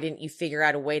 Or why didn't you figure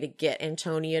out a way to get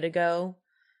Antonia to go?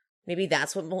 Maybe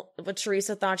that's what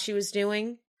Teresa thought she was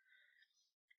doing.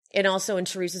 And also in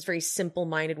Teresa's very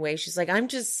simple-minded way, she's like, I'm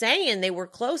just saying they were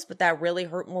close, but that really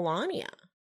hurt Melania.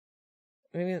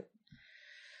 I mean,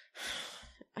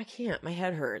 I can't. My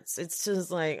head hurts. It's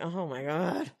just like, oh my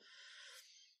God.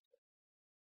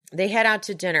 They head out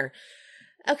to dinner.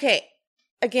 Okay,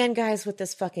 again, guys, with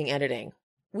this fucking editing,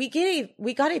 we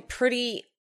got a pretty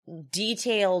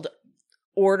detailed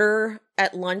order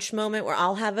at lunch moment where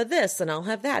I'll have a this and I'll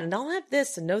have that and I'll have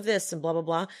this and no this and blah, blah,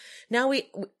 blah. Now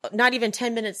not even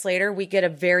 10 minutes later, we get a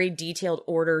very detailed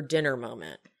order dinner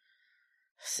moment.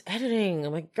 It's editing.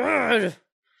 Oh my God.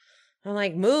 I'm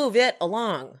like, move it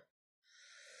along.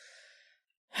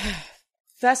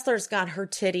 Fessler's got her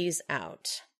titties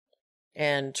out.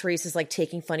 And Teresa's like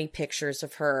taking funny pictures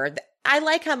of her. I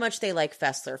like how much they like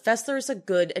Fessler. Fessler is a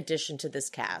good addition to this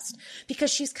cast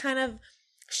because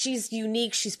she's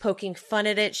unique. She's poking fun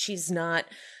at it. She's not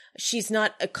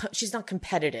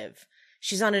competitive.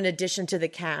 She's on an addition to the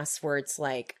cast where it's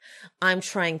like, I'm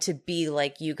trying to be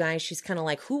like you guys. She's kind of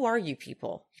like, who are you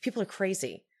people? You people are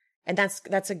crazy. And that's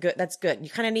good. You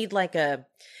kind of need like a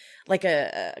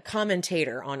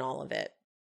commentator on all of it.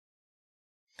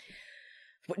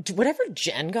 Whatever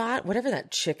Jen got, whatever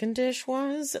that chicken dish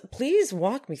was, please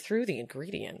walk me through the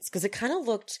ingredients. Cause it kind of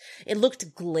looked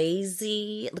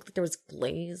glazy. It looked like there was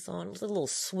glaze on it. It was a little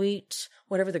sweet,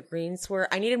 whatever the greens were.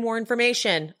 I needed more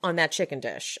information on that chicken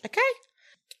dish. Okay.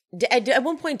 At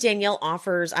one point, Danielle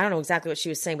offers, I don't know exactly what she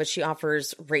was saying, but she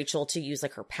offers Rachel to use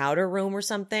like her powder room or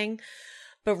something.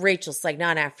 But Rachel's like,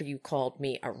 not after you called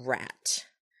me a rat.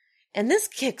 And this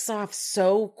kicks off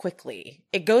so quickly.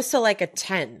 It goes to like a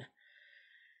 10.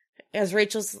 As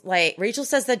Rachel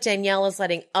says that Danielle is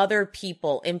letting other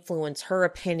people influence her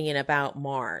opinion about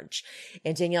Marge.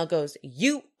 And Danielle goes,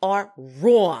 you are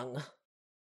wrong.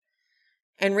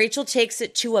 And Rachel takes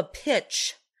it to a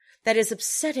pitch that is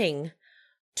upsetting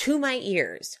to my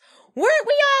ears. Weren't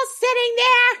we all sitting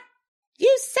there?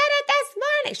 You said it this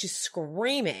morning. She's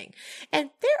screaming.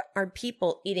 And there are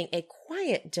people eating a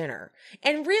quiet dinner.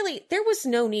 And really, there was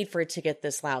no need for it to get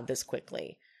this loud this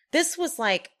quickly. This was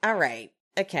like, all right.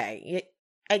 Okay,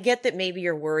 I get that maybe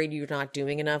you're worried you're not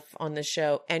doing enough on this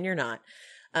show, and you're not.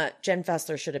 Jen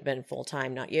Fessler should have been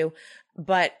full-time, not you.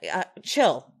 But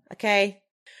chill, okay?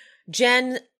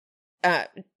 Jen's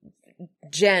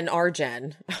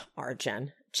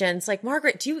like,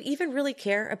 Margaret, do you even really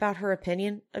care about her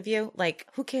opinion of you? Like,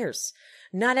 who cares?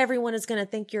 Not everyone is going to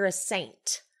think you're a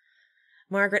saint.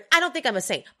 Margaret, I don't think I'm a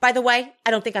saint. By the way,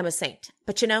 I don't think I'm a saint.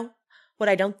 But you know what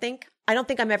I don't think? I don't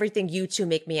think I'm everything you two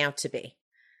make me out to be.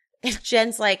 And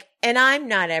Jen's like, and I'm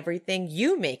not everything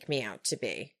you make me out to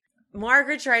be.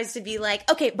 Margaret tries to be like,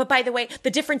 okay, but by the way, the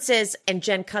difference is, and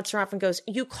Jen cuts her off and goes,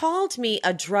 you called me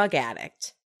a drug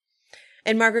addict.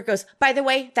 And Margaret goes, by the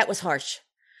way, that was harsh.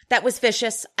 That was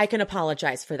vicious. I can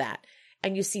apologize for that.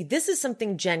 And you see, this is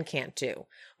something Jen can't do.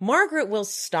 Margaret will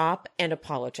stop and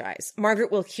apologize.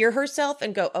 Margaret will hear herself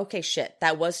and go, okay, shit,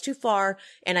 that was too far.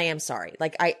 And I am sorry.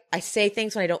 Like I say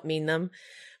things when I don't mean them.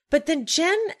 But then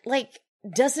Jen, like,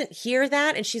 doesn't hear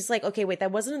that. And she's like, okay, wait,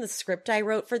 that wasn't in the script I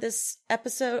wrote for this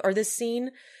episode or this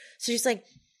scene. So she's like,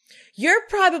 you're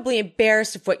probably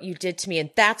embarrassed of what you did to me.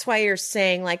 And that's why you're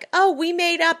saying like, oh, we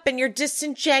made up and you're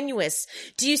disingenuous.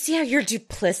 Do you see how you're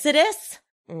duplicitous?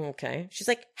 Okay. She's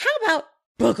like, how about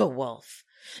Booger Wolf?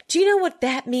 Do you know what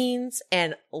that means?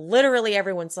 And literally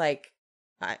everyone's like,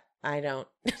 I don't.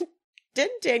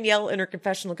 Didn't Danielle in her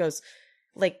confessional goes,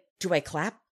 like, do I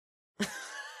clap?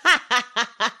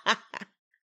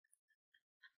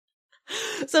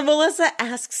 So Melissa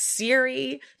asks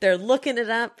Siri. They're looking it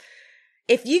up.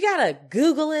 If you gotta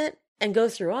Google it and go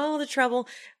through all the trouble,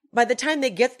 by the time they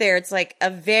get there, it's like a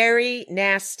very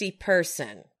nasty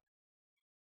person.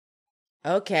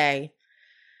 Okay.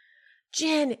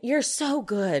 Jen, you're so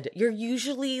good. You're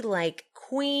usually like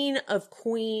queen of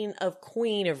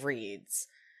reads.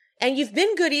 And you've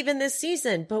been good even this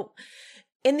season. But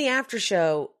in the after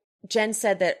show, Jen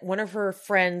said that one of her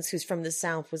friends who's from the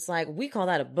South was like, we call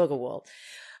that a booger wolf.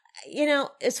 You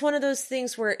know, it's one of those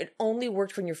things where it only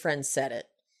worked when your friend said it.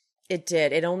 It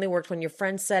did. It only worked when your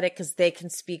friend said it because they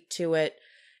can speak to it.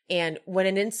 And when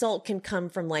an insult can come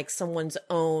from like someone's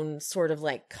own sort of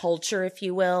like culture, if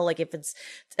you will, like if it's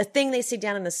a thing they say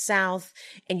down in the South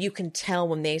and you can tell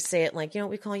when they say it, like, you know,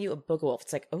 we call you a booger wolf.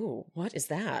 It's like, oh, what is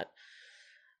that?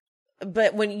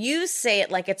 But when you say it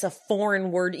like it's a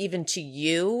foreign word even to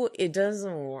you, it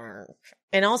doesn't work.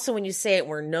 And also when you say it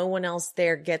where no one else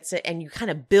there gets it and you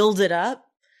kind of build it up,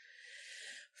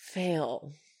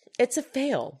 fail. It's a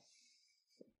fail.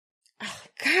 Oh,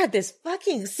 God, this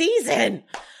fucking season.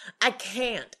 I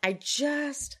can't. I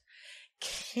just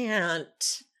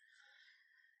can't.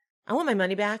 I want my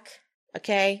money back.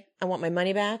 Okay? I want my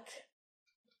money back.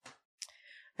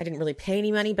 I didn't really pay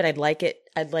any money, but I'd like it.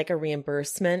 I'd like a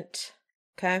reimbursement.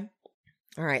 Okay?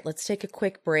 All right, let's take a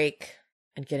quick break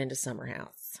and get into Summer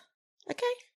House. Okay?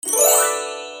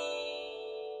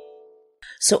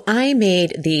 So I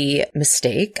made the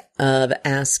mistake of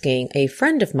asking a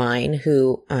friend of mine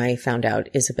who I found out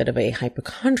is a bit of a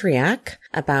hypochondriac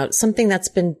about something that's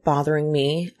been bothering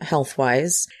me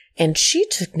health-wise. And she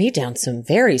took me down some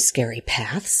very scary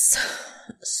paths.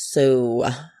 So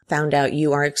found out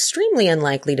you are extremely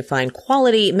unlikely to find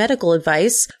quality medical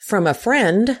advice from a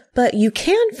friend, but you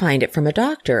can find it from a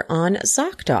doctor on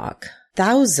ZocDoc.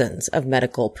 Thousands of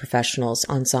medical professionals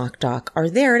on ZocDoc are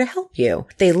there to help you.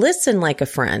 They listen like a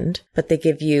friend, but they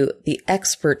give you the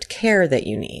expert care that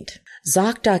you need.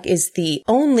 ZocDoc is the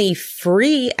only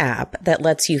free app that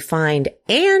lets you find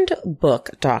and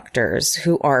book doctors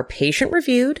who are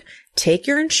patient-reviewed, take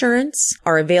your insurance,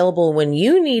 are available when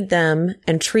you need them,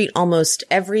 and treat almost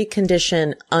every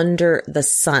condition under the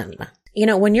sun. You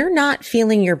know, when you're not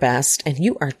feeling your best and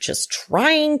you are just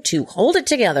trying to hold it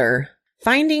together,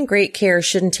 finding great care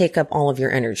shouldn't take up all of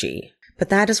your energy. But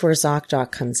that is where ZocDoc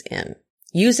comes in.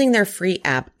 Using their free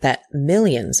app that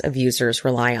millions of users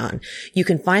rely on, you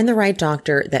can find the right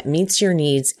doctor that meets your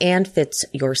needs and fits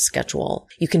your schedule.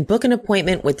 You can book an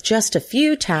appointment with just a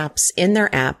few taps in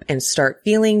their app and start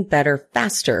feeling better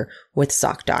faster with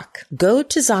ZocDoc. Go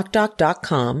to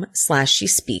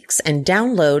ZocDoc.com/SheSpeaks and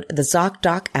download the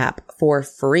ZocDoc app for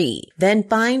free. Then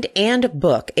find and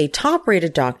book a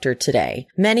top-rated doctor today.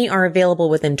 Many are available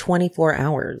within 24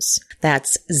 hours.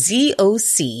 That's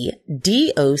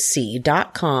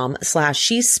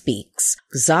ZocDoc.com/SheSpeaks.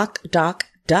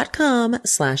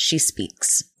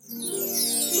 ZocDoc.com/SheSpeaks.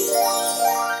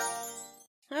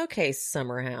 Okay,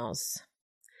 Summer House.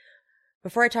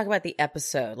 Before I talk about the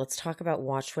episode, let's talk about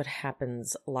Watch What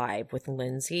Happens Live with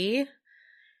Lindsay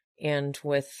and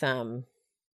with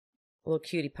little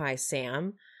cutie pie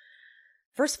Sam.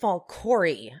 First of all,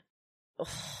 Corey. Ugh,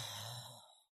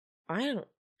 I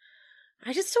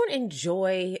just don't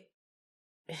enjoy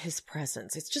his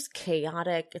presence. It's just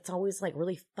chaotic. It's always like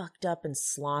really fucked up and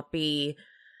sloppy.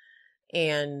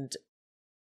 And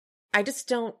I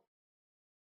don't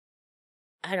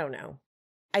know.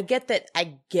 I get that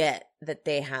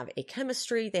they have a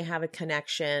chemistry, they have a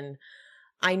connection.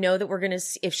 I know that we're going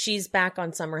to, if she's back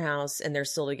on Summer House and they're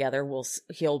still together,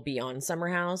 he'll be on Summer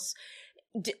House.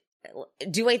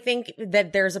 Do I think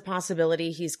that there's a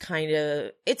possibility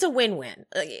it's a win-win?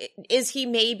 Is he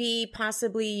maybe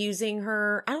possibly using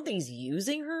her? I don't think he's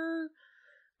using her,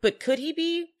 but could he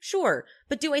be? Sure.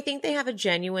 But do I think they have a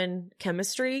genuine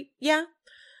chemistry? Yeah.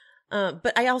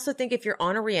 But I also think if you're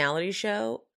on a reality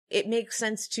show, it makes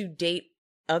sense to date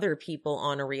other people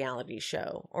on a reality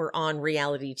show or on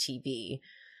reality TV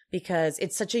because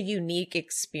it's such a unique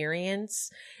experience.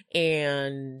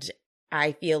 And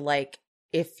I feel like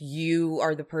if you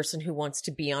are the person who wants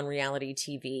to be on reality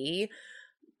TV,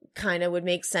 kind of would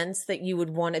make sense that you would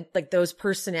want to, like, those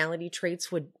personality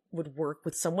traits would work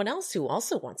with someone else who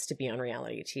also wants to be on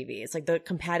reality TV. It's like the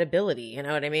compatibility, you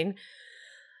know what I mean?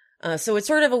 So it's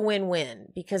sort of a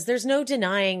win-win because there's no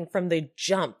denying from the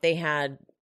jump they had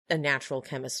a natural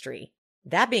chemistry.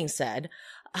 That being said,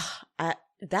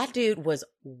 that dude was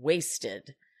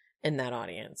wasted in that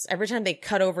audience. Every time they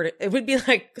cut over to, it would be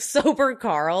like sober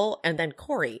Carl and then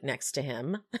Corey next to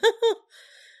him.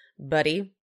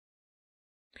 Buddy.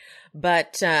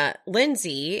 But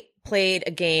Lindsay played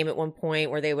a game at one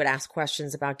point where they would ask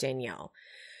questions about Danielle.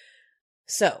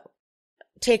 So,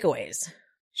 takeaways.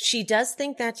 She does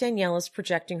think that Danielle is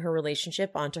projecting her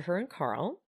relationship onto her and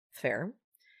Carl. Fair.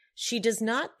 She does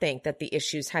not think that the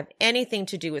issues have anything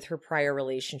to do with her prior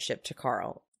relationship to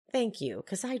Carl. Thank you,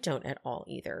 because I don't at all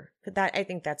either. I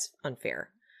think that's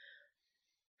unfair.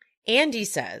 Andy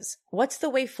says, "What's the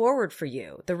way forward for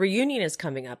you? The reunion is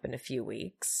coming up in a few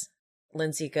weeks."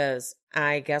 Lindsay goes,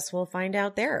 "I guess we'll find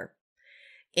out there."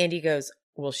 Andy goes,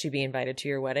 "Will she be invited to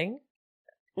your wedding?"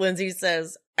 Lindsay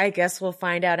says, "I guess we'll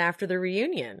find out after the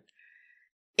reunion."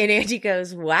 And Andy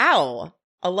goes, "Wow,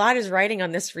 a lot is riding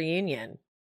on this reunion."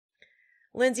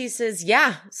 Lindsay says,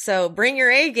 "Yeah, so bring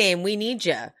your A game. We need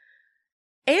you."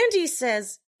 Andy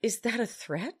says, "Is that a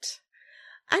threat?"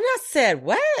 And I said,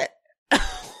 "What?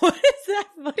 What is that?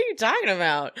 What are you talking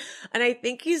about?" And I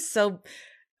think he's so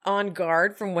on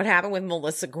guard from what happened with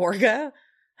Melissa Gorga,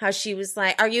 how she was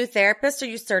like, "Are you a therapist? Are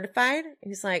you certified?" And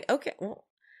he's like, "Okay, well."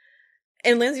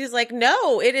 And Lindsay's like,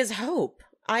 "No, it is hope.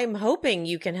 I'm hoping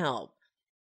you can help."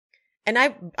 And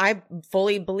I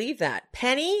fully believe that.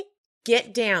 Penny,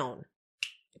 get down.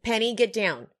 Penny, get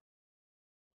down.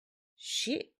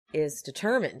 She is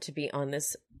determined to be on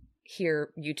this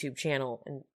here YouTube channel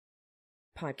and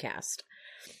podcast.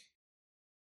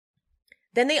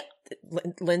 Then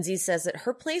Lindsay says that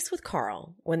her place with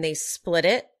Carl, when they split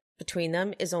it between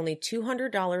them, is only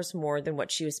 $200 more than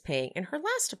what she was paying in her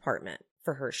last apartment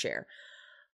for her share.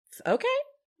 Okay.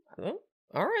 Oh,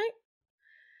 all right.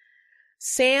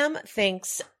 Sam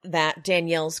thinks that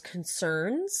Danielle's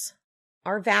concerns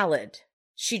are valid.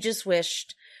 She just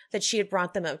wished that she had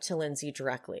brought them up to Lindsay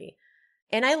directly.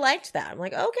 And I liked that. I'm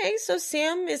like, okay, so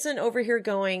Sam isn't over here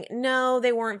going, no,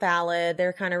 they weren't valid.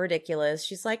 They're kind of ridiculous.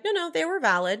 She's like, no, they were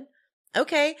valid.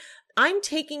 Okay, I'm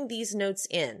taking these notes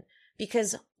in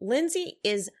because Lindsay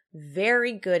is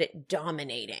very good at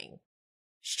dominating.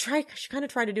 She kind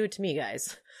of tried to do it to me,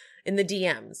 guys, in the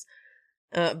DMs.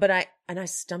 But I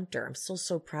stumped her. I'm still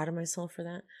so proud of myself for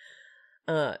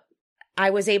that. I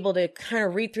was able to kind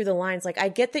of read through the lines. Like, I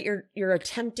get that you're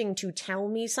attempting to tell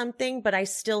me something, but I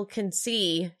still can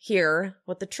see here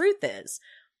what the truth is.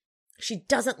 She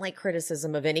doesn't like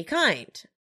criticism of any kind.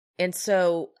 And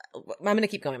so I'm going to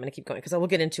keep going. Because I will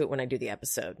get into it when I do the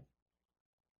episode.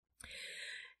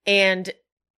 And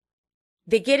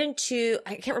they get into,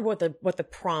 I can't remember what the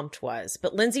prompt was,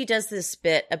 but Lindsay does this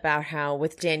bit about how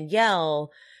with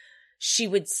Danielle, she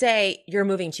would say, you're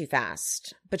moving too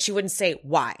fast, but she wouldn't say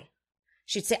why.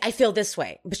 She'd say, I feel this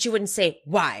way, but she wouldn't say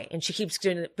why. And she keeps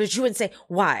doing it, but she wouldn't say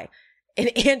why.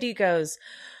 And Andy goes,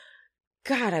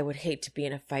 God, I would hate to be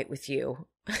in a fight with you.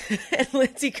 And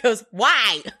Lindsay goes,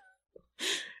 why?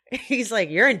 He's like,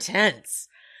 you're intense.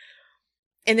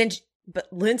 And then, but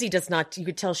Lindsay does not, you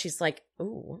could tell she's like,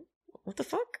 ooh, what the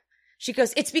fuck? She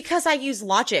goes, it's because I use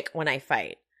logic when I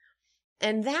fight.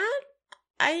 And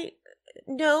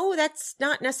no, that's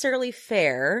not necessarily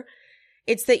fair.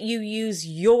 It's that you use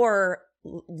your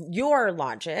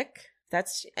logic.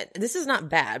 This is not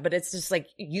bad, but it's just like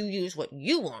you use what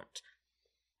you want.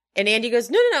 And Andy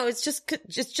goes, no, it's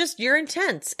just you're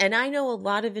intense. And I know a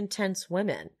lot of intense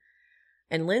women.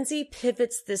 And Lindsay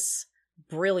pivots this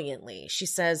brilliantly. She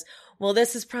says, well,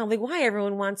 this is probably why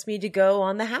everyone wants me to go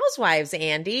on the Housewives,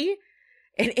 Andy.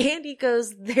 And Andy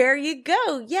goes, there you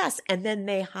go. Yes. And then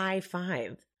they high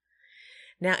five.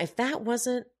 Now, if that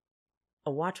wasn't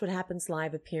a Watch What Happens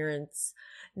Live appearance,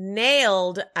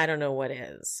 nailed, I don't know what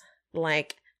is.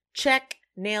 Like, check,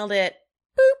 nailed it,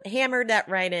 boop, hammered that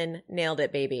right in, nailed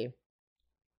it, baby.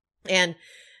 And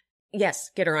yes,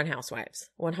 get her on Housewives.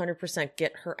 100%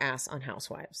 get her ass on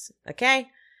Housewives. Okay?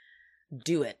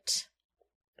 Do it.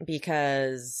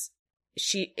 Because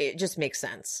it just makes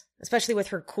sense. Especially with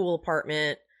her cool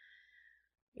apartment.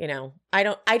 You know, I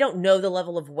don't know the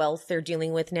level of wealth they're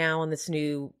dealing with now in this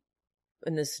new,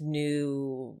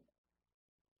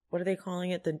 what are they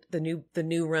calling it? The new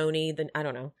RHONJ. I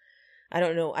don't know.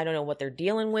 I don't know what they're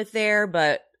dealing with there,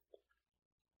 but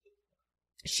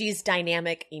she's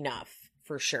dynamic enough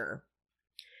for sure.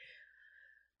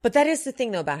 But that is the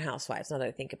thing though about Housewives, now that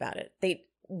I think about it.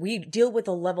 We deal with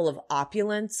a level of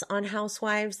opulence on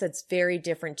Housewives that's very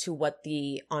different to what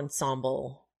the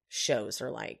ensemble shows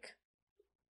are like.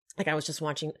 Like I was just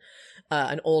watching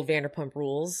an old Vanderpump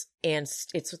Rules, and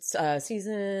it's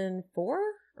season 4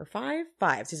 or 5?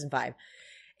 Season 5.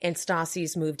 And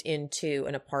Stassi's moved into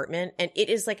an apartment, and it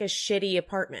is like a shitty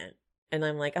apartment. And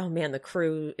I'm like, oh man, the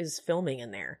crew is filming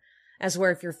in there. As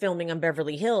where if you're filming on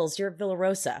Beverly Hills, you're at Villa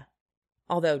Rosa.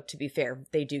 Although, to be fair,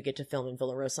 they do get to film in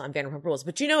Villa Rosa on Vanderpump Rules.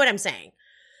 But you know what I'm saying.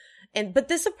 But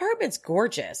this apartment's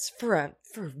gorgeous for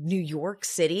New York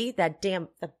City. That damn,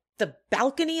 the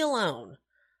balcony alone.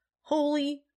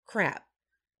 Holy crap.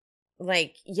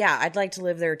 Like, yeah, I'd like to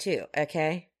live there too,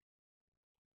 okay?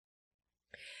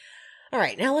 All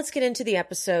right, now let's get into the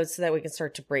episode so that we can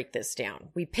start to break this down.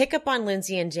 We pick up on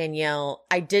Lindsay and Danielle.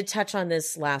 I did touch on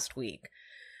this last week.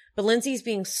 But Lindsay's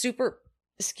being super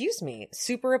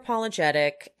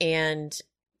apologetic, and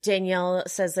Danielle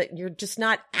says that you're just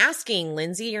not asking,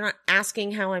 Lindsay. You're not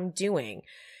asking how I'm doing.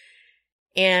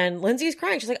 And Lindsay's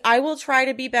crying. She's like, I will try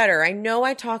to be better. I know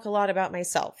I talk a lot about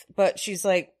myself, but she's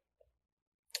like,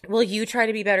 will you try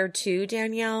to be better too,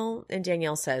 Danielle? And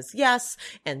Danielle says, yes.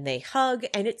 And they hug,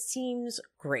 and it seems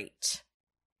great.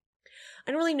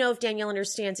 I don't really know if Danielle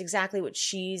understands exactly what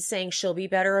she's saying she'll be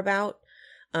better about.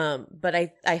 But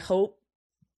I hope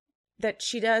that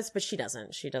she does, but she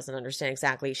doesn't. She doesn't understand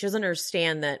exactly. She doesn't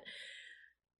understand that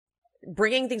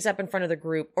bringing things up in front of the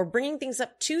group or bringing things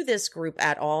up to this group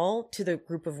at all, to the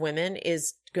group of women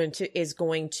is going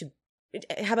to,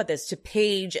 how about this? To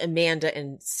Paige, Amanda,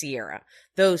 and Sierra.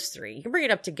 Those three. You can bring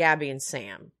it up to Gabby and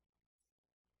Sam,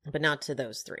 but not to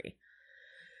those three.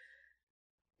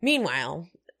 Meanwhile,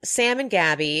 Sam and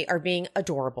Gabby are being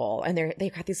adorable, and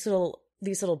they've got these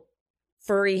little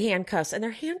furry handcuffs, and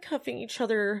they're handcuffing each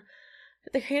other.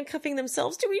 They're handcuffing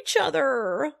themselves to each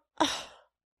other. Oh,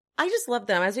 I just love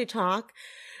them as we talk.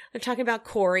 They're talking about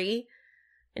Corey,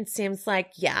 and Sam's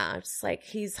like, yeah, just like,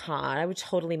 he's hot. I would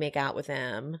totally make out with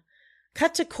him.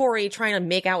 Cut to Corey trying to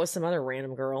make out with some other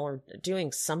random girl or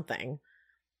doing something.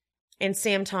 And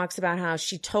Sam talks about how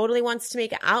she totally wants to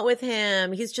make out with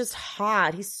him. He's just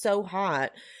hot. He's so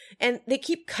hot. And they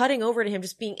keep cutting over to him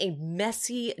just being a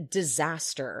messy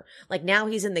disaster. Like now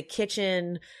he's in the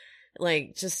kitchen,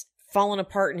 like just falling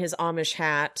apart in his Amish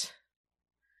hat.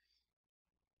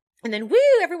 And then, woo,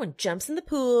 everyone jumps in the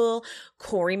pool.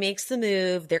 Corey makes the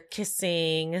move. They're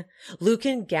kissing. Luke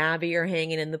and Gabby are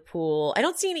hanging in the pool. I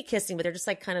don't see any kissing, but they're just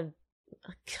like kind of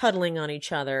cuddling on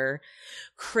each other.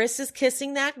 Chris is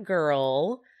kissing that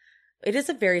girl. It is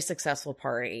a very successful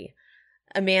party.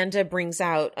 Amanda brings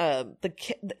out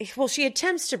she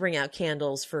attempts to bring out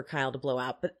candles for Kyle to blow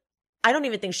out, but I don't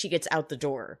even think she gets out the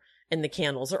door and the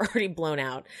candles are already blown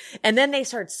out. And then they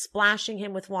start splashing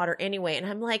him with water anyway. And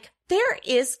I'm like, there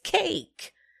is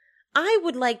cake. I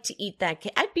would like to eat that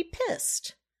cake. I'd be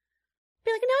pissed.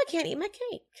 Be like, no, I can't eat my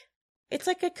cake. It's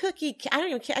like a cookie.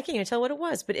 I can't even tell what it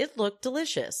was, but it looked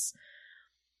delicious.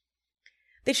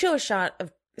 They show a shot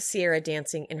of Sierra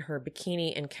dancing in her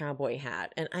bikini and cowboy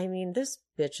hat. And I mean, this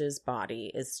bitch's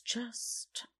body is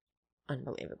just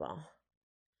unbelievable.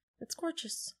 It's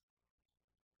gorgeous.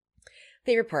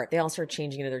 Favorite part, they all start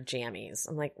changing into their jammies.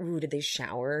 I'm like, ooh, did they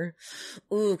shower?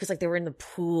 Ooh, because like they were in the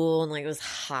pool and like it was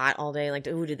hot all day. Like,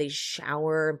 ooh, did they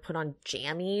shower and put on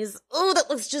jammies? Ooh, that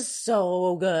looks just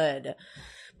so good.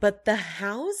 But the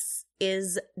house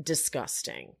is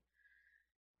disgusting.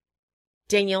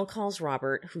 Danielle calls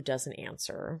Robert, who doesn't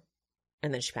answer,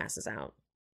 and then she passes out.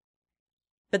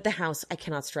 But the house, I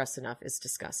cannot stress enough, is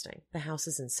disgusting. The house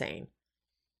is insane.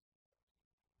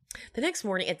 The next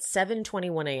morning at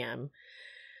 7:21 a.m.,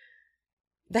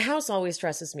 the house always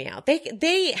stresses me out.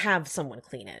 They have someone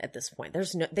clean it at this point.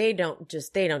 They don't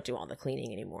do all the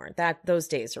cleaning anymore. Those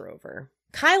days are over.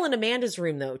 Kyle and Amanda's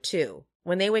room though too.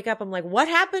 When they wake up, I'm like, what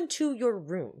happened to your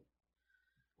room?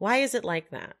 Why is it like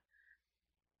that?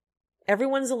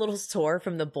 Everyone's a little sore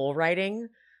from the bull riding.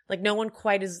 Like no one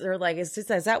quite is. They're like, is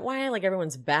that why? Like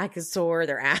everyone's back is sore,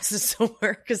 their ass is sore.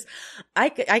 Because I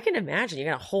can imagine you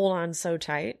gotta hold on so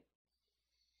tight.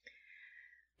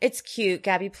 It's cute.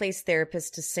 Gabby plays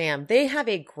therapist to Sam. They have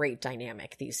a great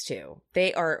dynamic, these two.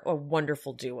 They are a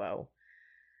wonderful duo.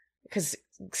 Because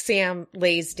Sam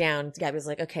lays down. Gabby's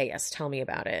like, okay, yes, tell me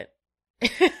about it.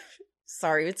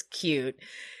 Sorry, it's cute.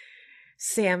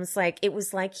 Sam's like, it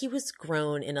was like he was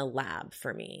grown in a lab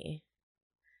for me.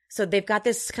 So they've got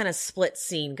this kind of split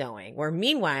scene going where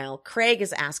meanwhile, Craig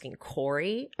is asking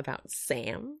Corey about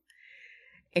Sam.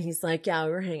 And he's like, yeah,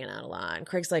 we were hanging out a lot. And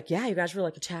Craig's like, yeah, you guys were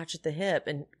like attached at the hip.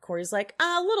 And Corey's like,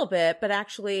 a little bit, but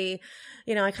actually,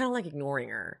 I kind of like ignoring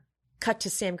her. Cut to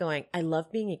Sam going, I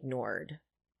love being ignored.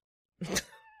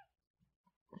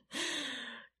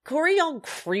 Corey all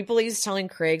creepily is telling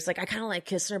Craig's like, I kind of like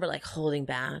kissing her, but like holding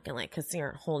back and like kissing her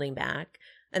and holding back.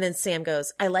 And then Sam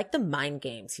goes, I like the mind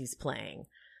games he's playing.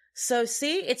 So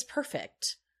see, it's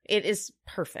perfect. It is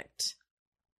perfect.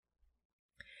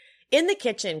 In the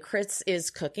kitchen, Chris is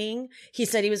cooking. He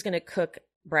said he was going to cook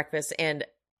breakfast and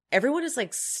everyone is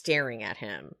like staring at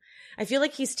him. I feel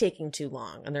like he's taking too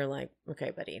long. And they're like,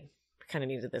 okay, buddy, I kind of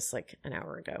needed this like an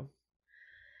hour ago.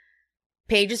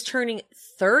 Paige is turning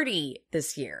 30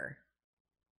 this year.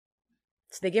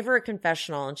 So they give her a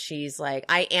confessional and she's like,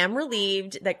 I am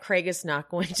relieved that Craig is not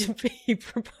going to be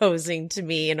proposing to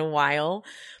me in a while.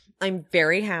 I'm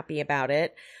very happy about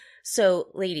it. So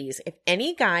ladies, if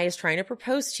any guy is trying to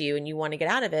propose to you and you want to get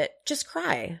out of it, just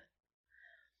cry.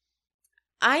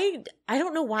 I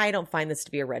don't know why I don't find this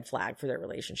to be a red flag for their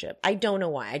relationship. I don't know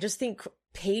why. I just think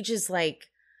Paige is like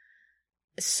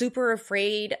super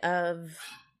afraid of,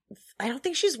 I don't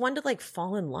think she's one to like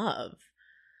fall in love.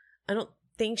 I don't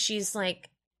think she's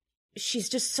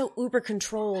just so uber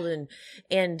controlled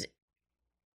and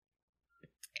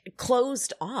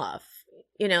closed off.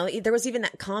 There was even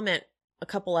that comment a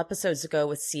couple episodes ago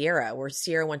with Sierra where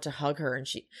Sierra went to hug her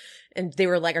and they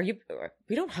were like,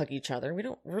 we don't hug each other.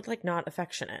 We're like not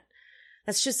affectionate.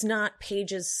 That's just not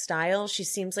Paige's style. She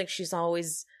seems like she's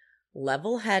always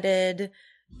level-headed,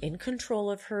 in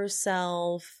control of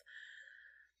herself.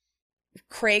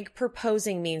 Craig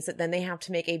proposing means that then they have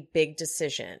to make a big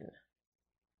decision.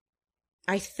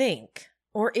 I think.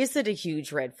 Or is it a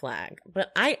huge red flag?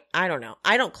 But I don't know.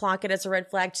 I don't clock it as a red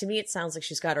flag. To me, it sounds like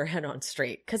she's got her head on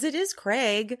straight. Because it is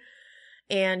Craig.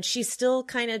 And she's still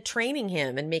kind of training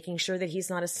him and making sure that he's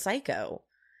not a psycho.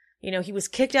 He was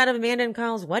kicked out of Amanda and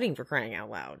Kyle's wedding for crying out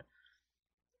loud.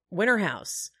 Winter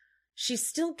House. She's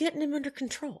still getting him under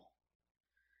control.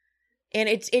 And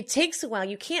it takes a while.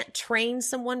 You can't train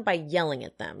someone by yelling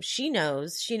at them. She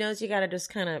knows you got to just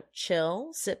kind of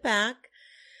chill, sit back,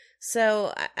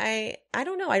 So I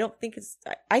don't know. I don't think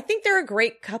I think they're a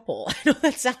great couple. I know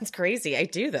that sounds crazy. I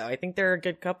do though. I think they're a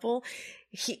good couple.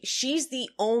 She's the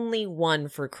only one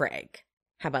for Craig.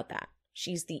 How about that?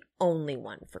 She's the only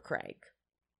one for Craig.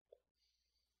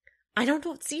 I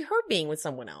don't see her being with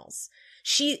someone else.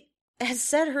 She has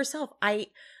said herself, I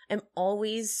am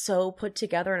always so put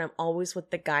together and I'm always with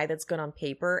the guy that's good on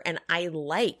paper. And I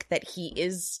like that he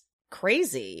is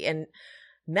crazy and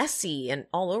messy and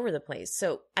all over the place.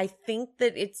 So I think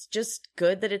that it's just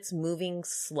good that it's moving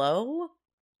slow.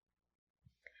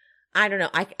 I don't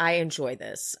know. I enjoy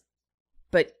this.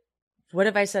 But what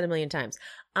have I said a million times?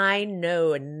 I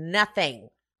know nothing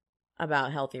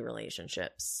about healthy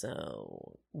relationships.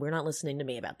 So we're not listening to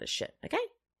me about this shit. Okay?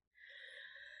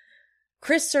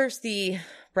 Chris serves the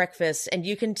breakfast and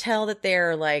you can tell that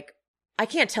they're like, I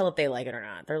can't tell if they like it or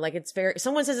not. They're like, it's very,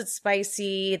 someone says it's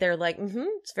spicy. They're like,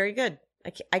 it's very good.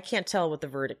 I can't tell what the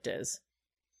verdict is.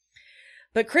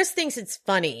 But Chris thinks it's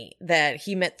funny that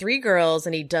he met 3 girls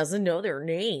and he doesn't know their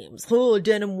names. Oh,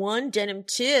 Denim 1, Denim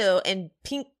 2, and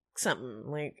Pink something.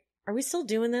 Like, are we still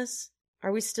doing this?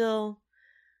 Are we still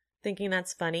thinking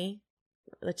that's funny?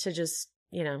 To just,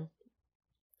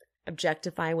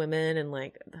 objectify women and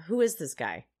like, who is this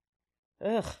guy?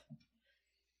 Ugh.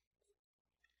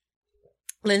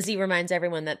 Lindsay reminds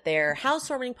everyone that their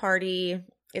housewarming party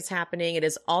is happening. It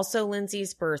is also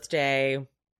Lindsay's birthday.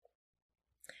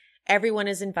 Everyone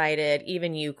is invited,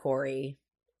 even you, Corey.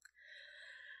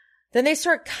 Then they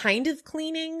start kind of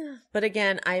cleaning, but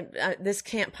again, this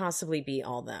can't possibly be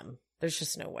all them. There's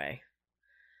just no way.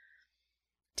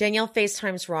 Danielle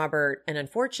FaceTimes Robert, and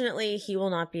unfortunately, he will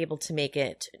not be able to make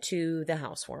it to the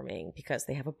housewarming because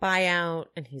they have a buyout,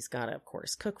 and he's got to, of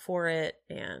course, cook for it,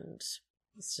 and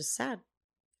it's just sad.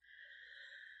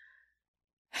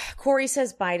 Corey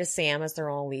says bye to Sam as they're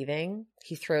all leaving.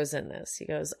 He throws in this. He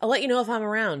goes, I'll let you know if I'm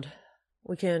around.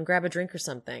 We can grab a drink or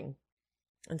something.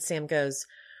 And Sam goes,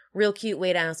 real cute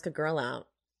way to ask a girl out.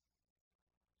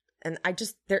 And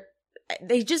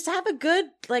they just have a good,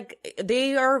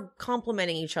 they are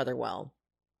complimenting each other well.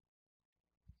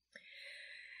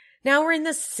 Now we're in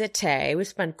the city. We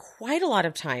spend quite a lot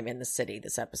of time in the city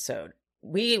this episode.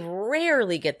 We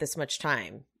rarely get this much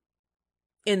time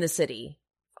in the city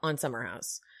on Summer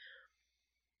House.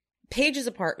 Paige's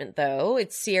apartment, though,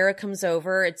 Sierra comes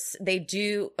over.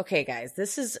 Okay,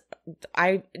 guys,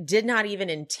 I did not even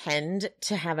intend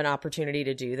to have an opportunity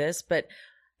to do this, but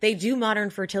they do modern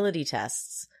fertility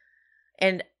tests.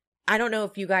 And I don't know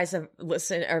if you guys have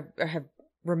listened or have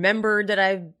remembered that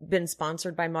I've been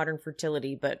sponsored by Modern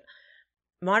Fertility, but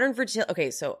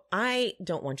okay, so I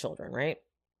don't want children, right?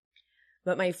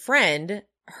 But my friend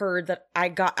heard that I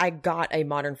got a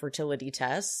modern fertility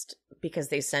test because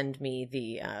they send me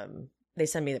the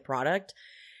product.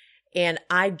 And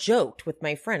I joked with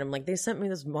my friend. I'm like, they sent me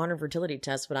this modern fertility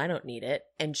test, but I don't need it.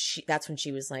 And that's when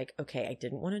she was like, okay, I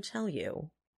didn't want to tell you,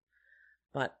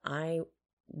 but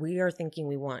we are thinking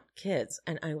we want kids.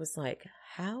 And I was like,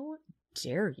 how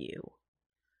dare you?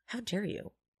 How dare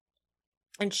you?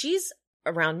 And she's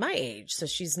around my age. So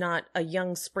she's not a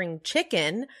young spring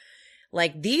chicken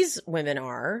like these women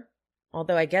are.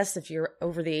 Although I guess if you're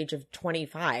over the age of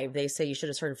 25, they say you should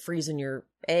have started freezing your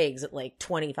eggs at like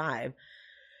 25.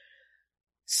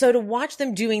 So to watch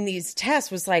them doing these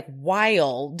tests was like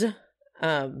wild.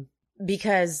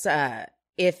 Because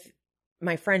if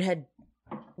my friend had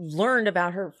learned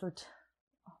about her oh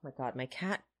my God, my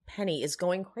cat Penny is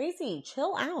going crazy.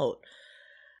 Chill out.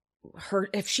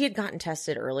 If she had gotten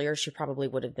tested earlier, she probably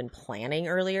would have been planning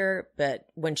earlier. But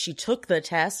when she took the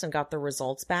test and got the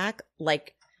results back,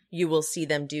 like you will see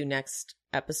them do next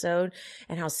episode,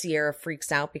 and how Sierra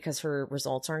freaks out because her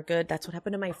results aren't good. That's what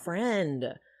happened to my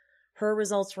friend. Her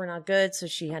results were not good. So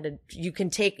she had to, you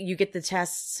get the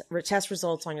test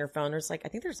results on your phone. There's I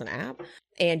think there's an app,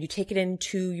 and you take it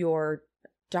into your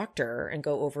doctor and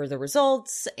go over the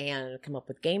results and come up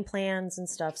with game plans and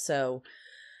stuff. So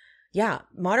yeah,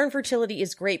 modern fertility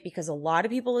is great because a lot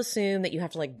of people assume that you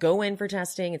have to go in for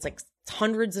testing. It's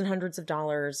hundreds and hundreds of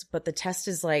dollars, but the test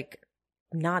is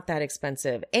not that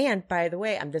expensive. And by the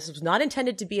way, this was not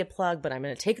intended to be a plug, but I'm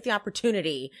going to take the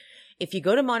opportunity. If you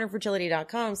go to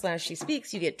modernfertility.com/she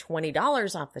speaks, you get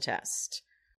 $20 off the test.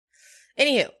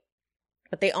 Anywho,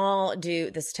 but they all do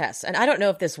this test. And I don't know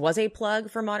if this was a plug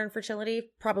for modern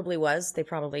fertility. Probably was. They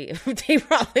probably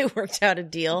worked out a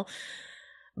deal.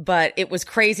 But it was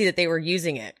crazy that they were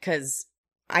using it, because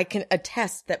I can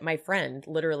attest that my friend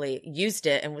literally used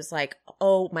it and was like,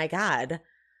 oh my God,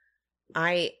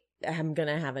 I am going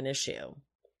to have an issue.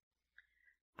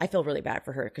 I feel really bad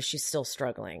for her because she's still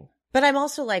struggling. But I'm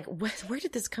also like, where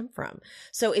did this come from?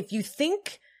 So if you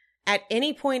think at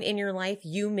any point in your life,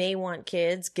 you may want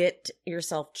kids, get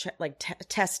yourself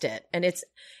test it. And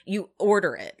you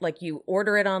order it, like you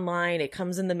order it online. It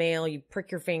comes in the mail. You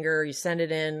prick your finger, you send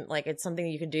it in. Like it's something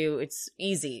you can do. It's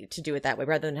easy to do it that way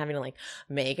rather than having to like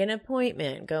make an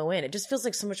appointment, go in. It just feels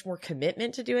like so much more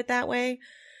commitment to do it that way.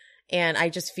 And I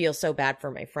just feel so bad for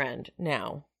my friend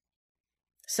now.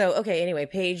 So, okay. Anyway,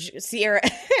 Paige, Sierra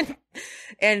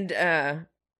and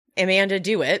Amanda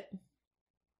do it.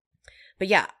 But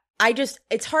yeah,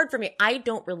 it's hard for me. I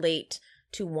don't relate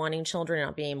to wanting children and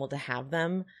not being able to have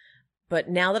them. But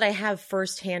now that I have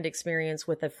firsthand experience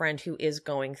with a friend who is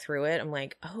going through it, I'm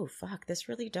like, oh, fuck, this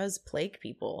really does plague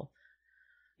people.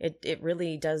 It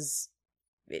really does.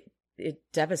 It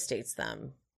devastates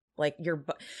them. Like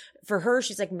for her,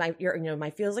 she's like,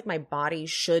 feels like my body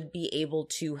should be able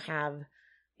to have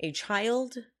a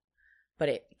child, but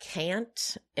it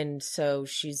can't. And so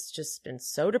she's just been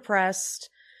so depressed.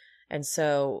 And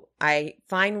so I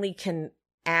finally can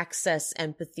access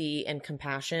empathy and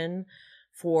compassion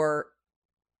for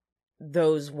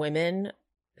those women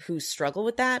who struggle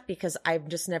with that because I've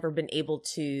just never been able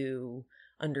to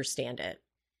understand it.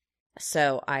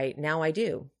 So now I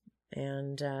do.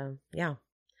 And yeah.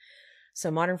 So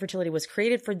modern fertility was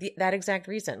created for that exact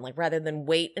reason. Like rather than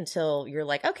wait until you're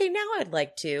like, okay, now I'd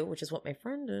like to, which is what my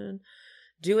friend did.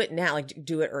 Do it now, like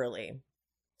do it early.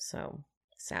 So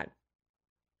sad.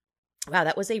 Wow,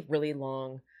 that was a really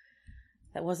long,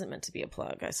 that wasn't meant to be a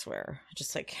plug, I swear. It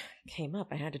just like came up.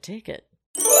 I had to take it.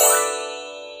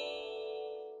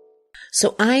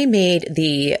 So I made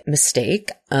the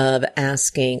mistake of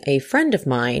asking a friend of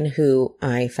mine who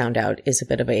I found out is a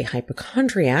bit of a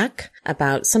hypochondriac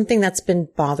about something that's been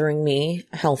bothering me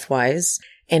health-wise.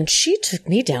 And she took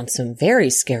me down some very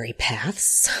scary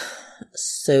paths.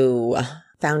 So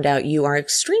found out you are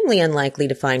extremely unlikely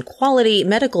to find quality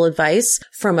medical advice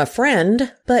from a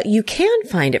friend, but you can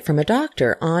find it from a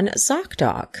doctor on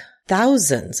ZocDoc.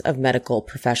 Thousands of medical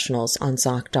professionals on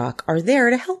ZocDoc are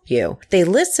there to help you. They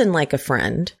listen like a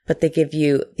friend, but they give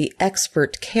you the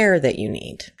expert care that you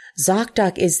need.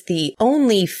 ZocDoc is the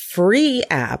only free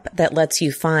app that lets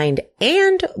you find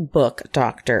and book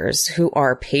doctors who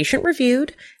are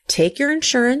patient-reviewed, take your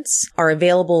insurance, are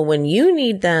available when you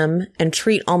need them, and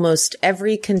treat almost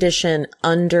every condition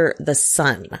under the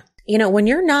sun. You know, when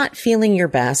you're not feeling your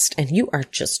best and you are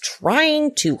just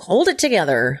trying to hold it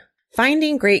together,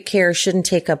 finding great care shouldn't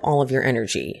take up all of your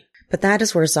energy. But that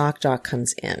is where ZocDoc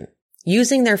comes in.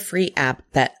 Using their free app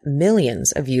that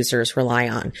millions of users rely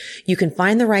on, you can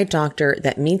find the right doctor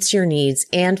that meets your needs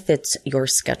and fits your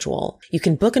schedule. You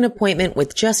can book an appointment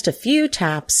with just a few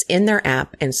taps in their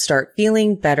app and start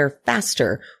feeling better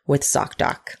faster with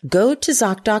ZocDoc. Go to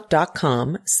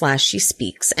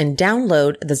ZocDoc.com/SheSpeaks and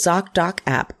download the ZocDoc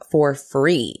app for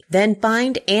free. Then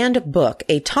find and book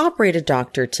a top-rated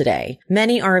doctor today.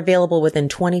 Many are available within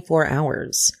 24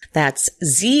 hours. That's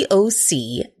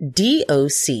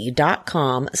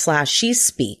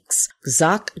ZocDoc.com/SheSpeaks.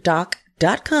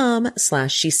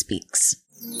 ZocDoc.com/SheSpeaks.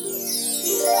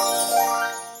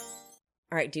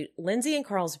 All right, dude. Lindsay and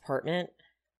Carl's apartment.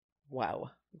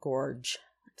 Wow. Gorge.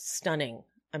 Stunning.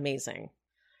 Amazing.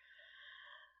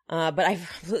 But I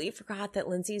completely forgot that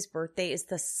Lindsay's birthday is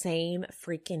the same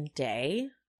freaking day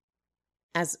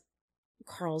as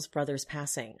Carl's brother's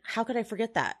passing. How could I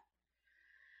forget that?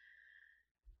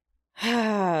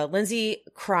 Lindsay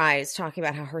cries talking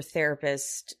about how her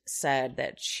therapist said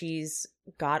that she's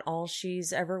got all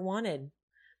she's ever wanted,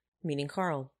 meaning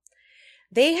Carl.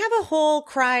 They have a whole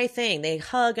cry thing. They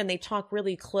hug and they talk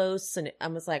really close. And I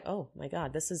was like, oh my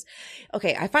God, this is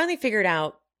okay. I finally figured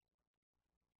out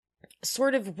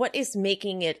sort of what is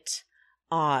making it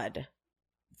odd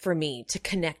for me to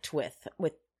connect with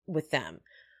them.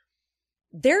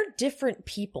 They're different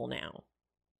people now.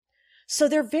 So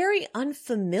they're very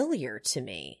unfamiliar to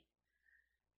me.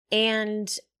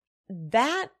 And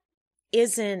that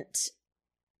isn't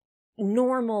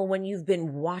normal when you've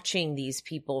been watching these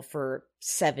people for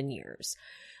 7 years.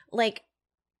 Like,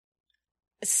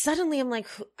 suddenly I'm like,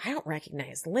 I don't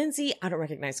recognize Lindsay. I don't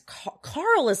recognize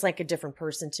Carl is like a different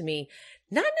person to me.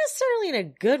 Not necessarily in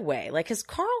a good way. Like, has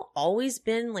Carl always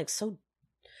been like so,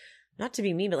 not to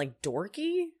be mean, but like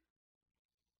dorky?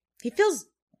 He feels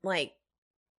like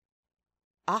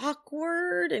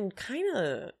awkward and kind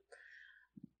of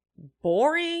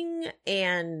boring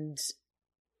and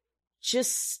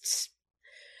just,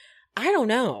 I don't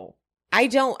know.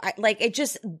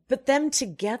 But them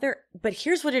together, but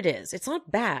here's what it is. It's not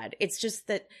bad. It's just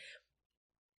that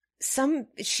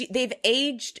they've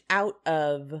aged out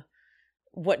of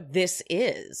what this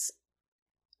is,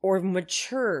 or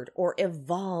matured or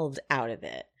evolved out of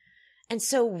it. And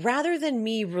so rather than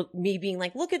me being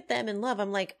like, look at them in love,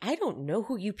 I'm like, I don't know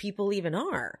who you people even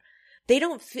are.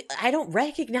 I don't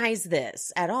recognize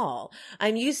this at all.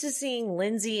 I'm used to seeing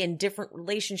Lindsay in different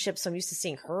relationships. So I'm used to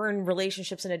seeing her in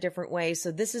relationships in a different way.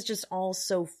 So this is just all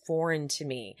so foreign to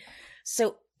me.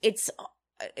 So it's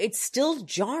still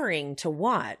jarring to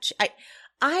watch.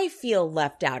 I feel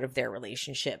left out of their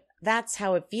relationship. That's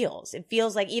how it feels. It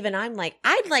feels like even I'm like,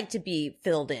 I'd like to be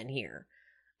filled in here.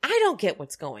 I don't get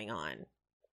what's going on.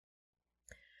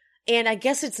 And I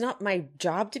guess it's not my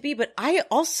job to be, but I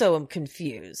also am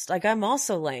confused. Like, I'm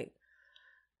also like,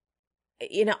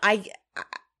 you know,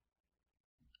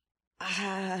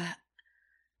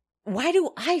 why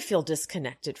do I feel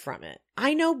disconnected from it?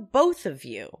 I know both of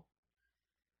you.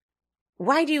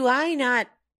 Why do I not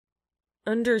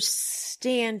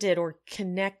understand it or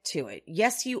connect to it?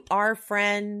 Yes, you are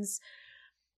friends,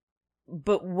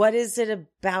 but what is it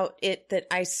about it that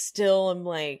I still am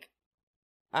like,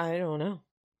 I don't know.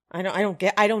 I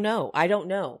don't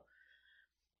know.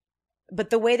 But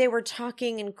the way they were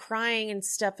talking and crying and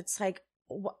stuff, it's like,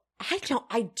 I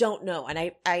don't know.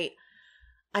 And I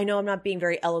know I'm not being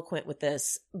very eloquent with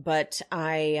this, but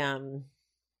because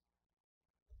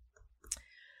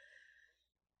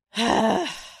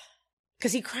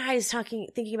he cries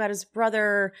thinking about his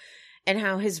brother and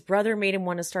how his brother made him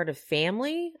want to start a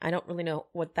family. I don't really know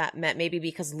what that meant. Maybe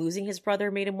because losing his brother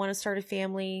made him want to start a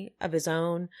family of his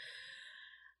own.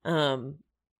 And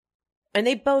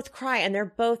they both cry, and they're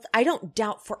both, I don't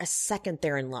doubt for a second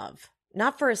they're in love.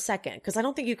 Not for a second, because I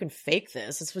don't think you can fake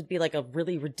this. This would be like a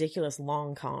really ridiculous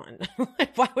long con.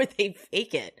 Why would they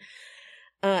fake it?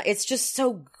 It's just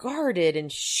so guarded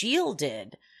and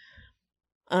shielded.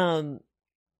 And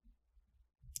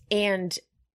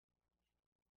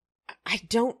I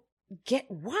don't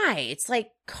get why. It's like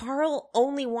Carl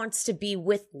only wants to be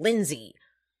with Lindsay.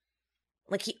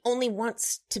 Like, he only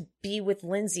wants to be with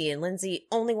Lindsay, and Lindsay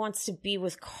only wants to be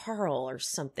with Carl or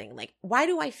something. Like, why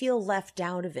do I feel left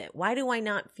out of it? Why do I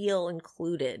not feel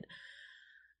included?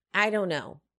 I don't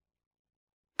know.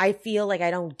 I feel like I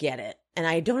don't get it, and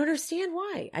I don't understand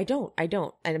why. I don't.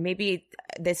 And maybe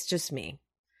that's just me.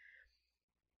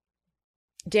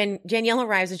 Danielle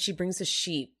arrives, and she brings a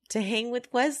sheet to hang with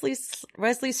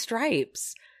Wesley's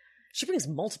stripes. She brings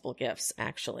multiple gifts,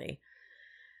 actually.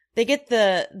 They get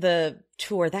the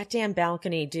tour. That damn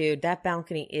balcony, dude. That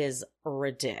balcony is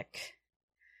ridiculous.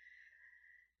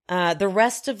 The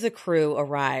rest of the crew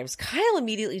arrives. Kyle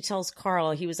immediately tells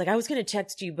Carl, he was like, I was going to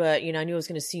text you, but, I knew I was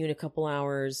going to see you in a couple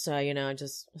hours. I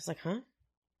was like, huh?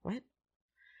 What?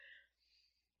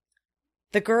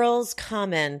 The girls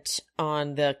comment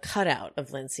on the cutout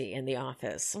of Lindsay in the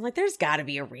office. I'm like, there's got to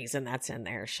be a reason that's in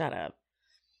there. Shut up.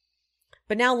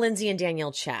 But now Lindsay and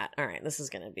Danielle chat. All right, this is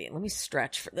going to be... Let me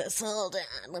stretch for this. Hold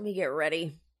on. Let me get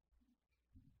ready.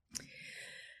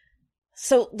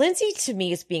 So Lindsay, to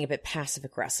me, is being a bit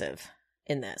passive-aggressive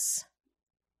in this.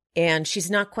 And she's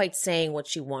not quite saying what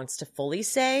she wants to fully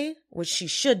say, which she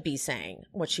should be saying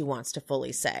what she wants to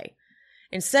fully say.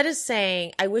 Instead of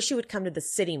saying, I wish you would come to the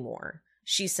city more,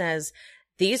 she says,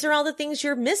 these are all the things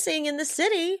you're missing in the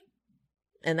city.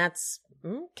 And that's...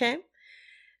 okay.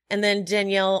 And then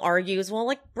Danielle argues, well,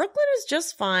 like, Brooklyn is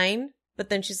just fine. But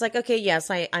then she's like, okay, yes,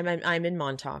 I'm in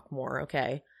Montauk more,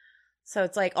 okay? So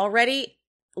it's like, already,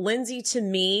 Lindsay, to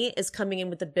me, is coming in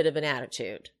with a bit of an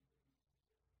attitude.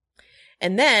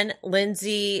 And then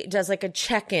Lindsay does, like, a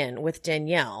check-in with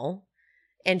Danielle.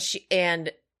 And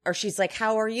she's like,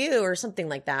 how are you? Or something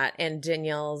like that. And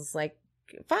Danielle's like,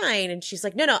 fine. And she's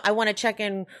like, no, I want to check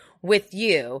in with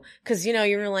you. Because, you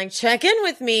were like, check in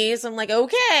with me. So I'm like,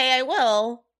 okay, I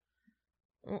will.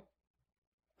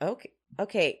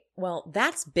 Okay. Well,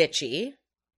 that's bitchy.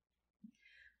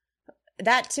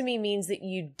 That to me means that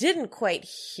you didn't quite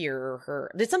hear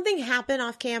her. Did something happen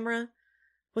off camera?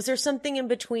 Was there something in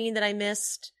between that I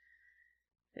missed?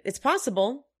 It's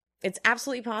possible. It's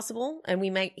absolutely possible. And we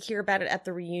might hear about it at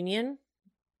the reunion.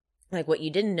 Like, what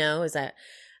you didn't know is that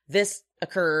this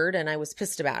occurred and I was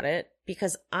pissed about it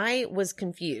because I was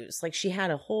confused. Like, she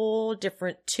had a whole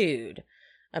different tude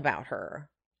about her.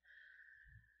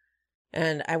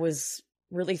 And I was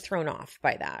really thrown off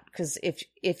by that. Because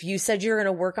if you said you're going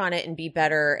to work on it and be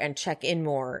better and check in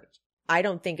more, I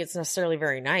don't think it's necessarily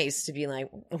very nice to be like,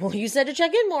 well, you said to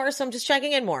check in more, so I'm just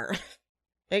checking in more.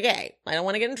 Okay, I don't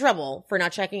want to get in trouble for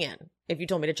not checking in if you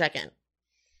told me to check in.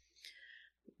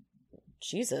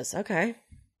 Jesus, okay.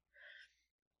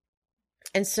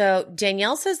 And so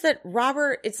Danielle says that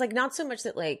Robert, it's like not so much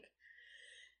that like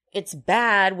it's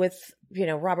bad with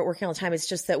Robert working all the time. It's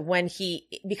just that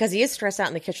because he is stressed out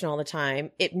in the kitchen all the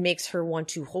time, it makes her want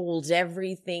to hold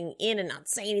everything in and not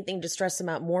say anything to stress him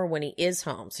out more when he is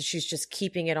home. So she's just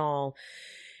keeping it all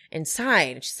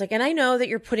inside. She's like, and I know that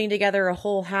you're putting together a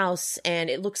whole house and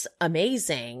it looks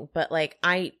amazing, but like,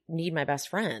 I need my best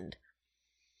friend.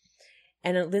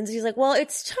 And Lindsay's like, well,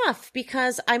 it's tough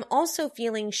because I'm also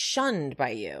feeling shunned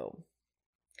by you.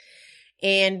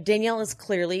 And Danielle is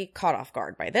clearly caught off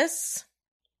guard by this.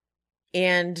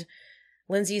 And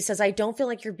Lindsay says, I don't feel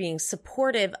like you're being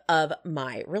supportive of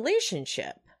my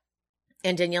relationship.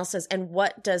 And Danielle says, and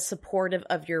what does supportive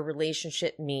of your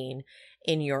relationship mean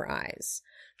in your eyes?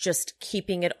 Just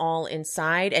keeping it all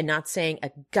inside and not saying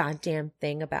a goddamn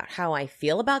thing about how I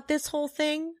feel about this whole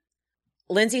thing?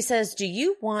 Lindsay says, do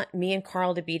you want me and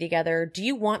Carl to be together? Do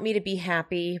you want me to be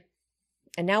happy?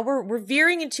 And now we're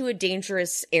veering into a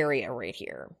dangerous area right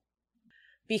here.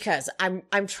 Because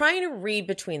I'm trying to read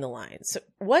between the lines. So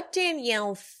what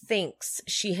Danielle thinks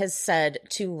she has said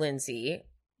to Lindsay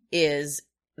is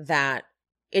that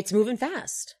it's moving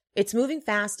fast. It's moving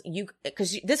fast.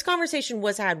 Because this conversation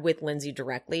was had with Lindsay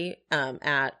directly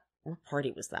at what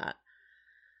party was that?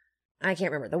 I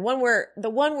can't remember. The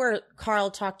one where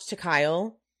Carl talked to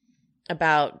Kyle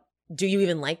about, do you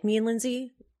even like me and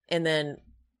Lindsay? And then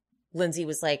Lindsay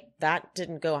was like, that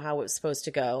didn't go how it was supposed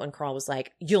to go. And Carl was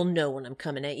like, you'll know when I'm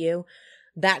coming at you.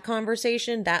 That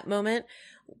conversation, that moment.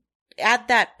 At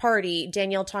that party,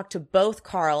 Danielle talked to both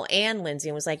Carl and Lindsay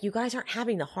and was like, you guys aren't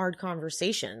having the hard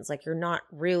conversations. Like, you're not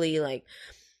really like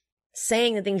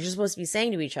saying the things you're supposed to be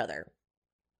saying to each other.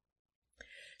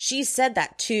 She said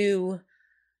that to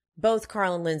both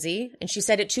Carl and Lindsay, and she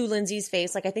said it to Lindsay's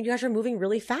face. Like, I think you guys are moving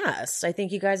really fast. I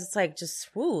think you guys, it's like, just,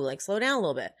 like slow down a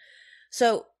little bit.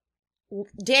 So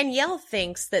Danielle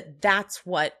thinks that that's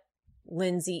what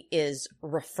Lindsay is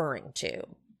referring to.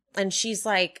 And she's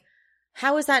like,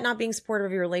 how is that not being supportive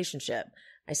of your relationship?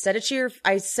 I said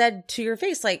to your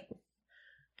face, like,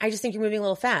 I just think you're moving a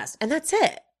little fast. And that's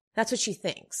it. That's what she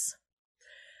thinks.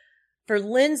 For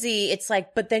Lindsay, it's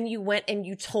like, but then you went and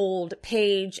you told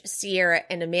Paige, Sierra,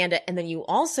 and Amanda, and then you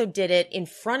also did it in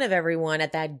front of everyone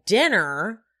at that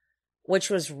dinner, which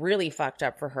was really fucked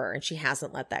up for her, and she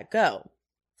hasn't let that go.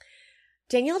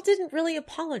 Danielle didn't really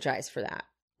apologize for that.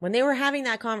 When they were having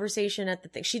that conversation at the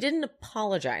thing, she didn't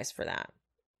apologize for that.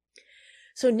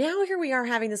 So now here we are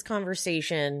having this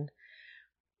conversation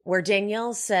where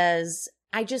Danielle says,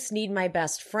 I just need my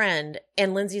best friend.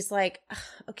 And Lindsay's like,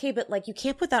 okay, but like, you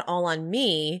can't put that all on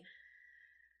me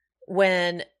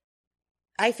when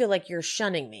I feel like you're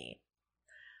shunning me.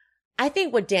 I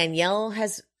think what Danielle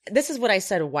this is what I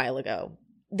said a while ago.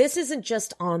 This isn't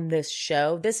just on this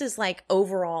show. This is like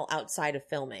overall outside of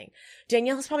filming.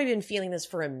 Danielle's probably been feeling this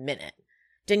for a minute.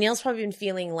 Danielle's probably been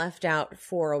feeling left out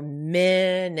for a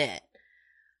minute.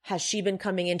 Has she been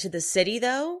coming into the city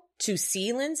though to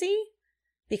see Lindsay?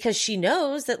 Because she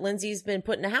knows that Lindsay's been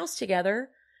putting a house together.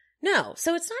 No.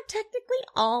 So it's not technically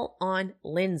all on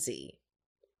Lindsay.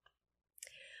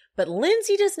 But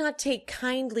Lindsay does not take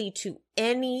kindly to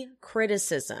any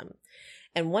criticism.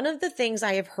 And one of the things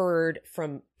I have heard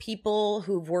from people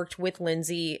who've worked with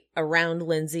Lindsay, around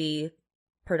Lindsay,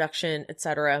 production,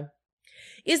 etc.,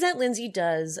 is that Lindsay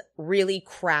does really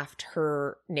craft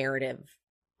her narrative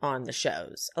on the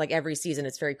shows. Like every season,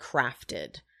 it's very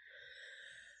crafted.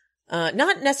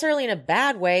 Not necessarily in a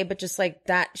bad way, but just like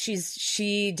that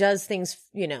she does things,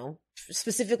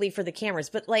 specifically for the cameras.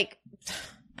 But like,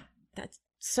 that's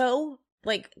so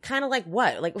like, kind of like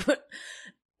what? Like what?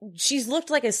 She's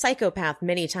looked like a psychopath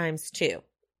many times too.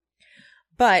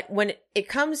 But when it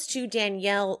comes to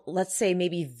Danielle, let's say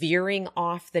maybe veering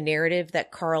off the narrative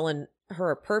that Carl and her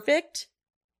are perfect,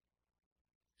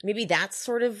 maybe that's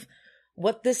sort of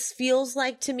what this feels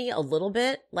like to me a little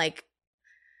bit. Like,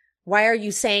 why are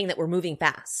you saying that we're moving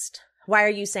fast? Why are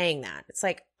you saying that? It's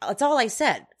like, that's all I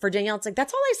said. For Danielle, it's like,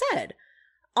 that's all I said.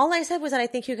 All I said was that I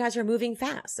think you guys are moving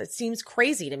fast. It seems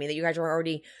crazy to me that you guys are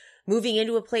already moving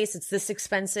into a place that's this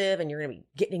expensive and you're going to be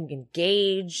getting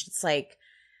engaged. It's like,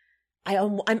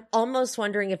 I'm almost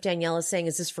wondering if Danielle is saying,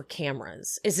 is this for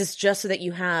cameras? Is this just so that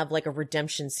you have like a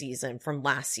redemption season from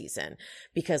last season?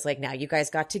 Because like now you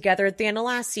guys got together at the end of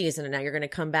last season and now you're going to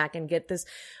come back and get this.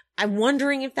 I'm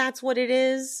wondering if that's what it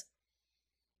is.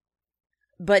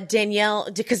 But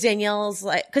because Danielle's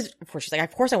like, because of course she's like,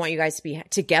 of course I want you guys to be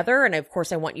together and of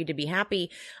course I want you to be happy.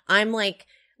 I'm like,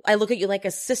 I look at you like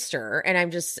a sister and I'm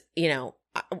just,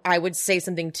 I would say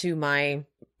something to my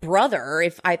brother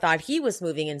if I thought he was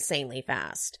moving insanely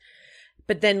fast.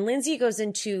 But then Lindsay goes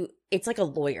into, it's like a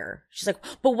lawyer. She's like,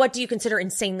 but what do you consider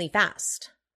insanely fast?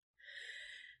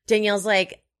 Danielle's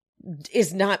like,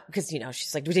 is not, because, you know,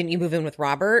 she's like, didn't you move in with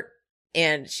Robert?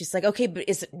 And she's like, okay, but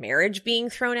is it marriage being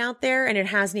thrown out there? And it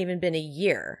hasn't even been a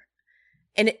year.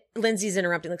 And Lindsay's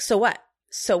interrupting, like, so what?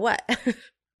 So what?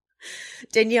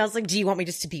 Danielle's like, do you want me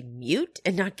just to be mute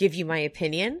and not give you my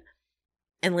opinion?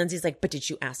 And Lindsay's like, but did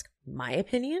you ask my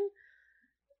opinion?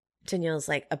 Danielle's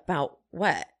like, about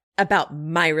what? About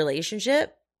my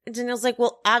relationship? And Danielle's like,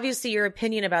 well, obviously your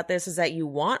opinion about this is that you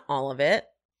want all of it.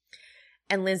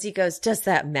 And Lindsay goes, does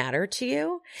that matter to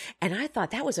you? And I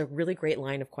thought that was a really great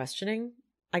line of questioning,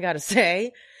 I gotta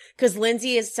say. Because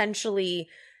Lindsay essentially,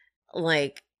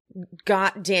 like,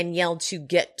 got Danielle to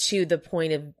get to the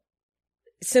point of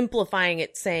simplifying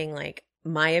it, saying, like,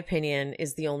 my opinion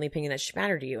is the only opinion that should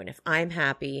matter to you. And if I'm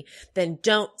happy, then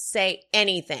don't say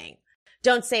anything.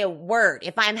 Don't say a word.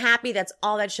 If I'm happy, that's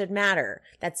all that should matter.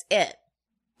 That's it.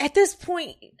 At this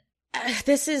point,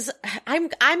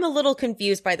 I'm a little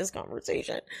confused by this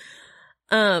conversation.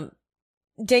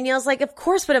 Danielle's like, of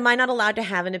course, but am I not allowed to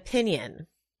have an opinion?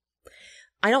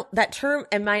 That term,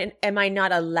 am I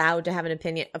not allowed to have an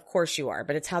opinion? Of course you are,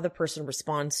 but it's how the person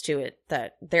responds to it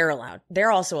that they're allowed. They're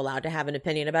also allowed to have an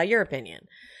opinion about your opinion.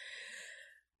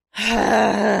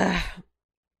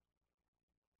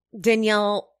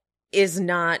 Danielle is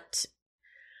not,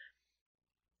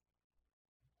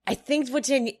 I think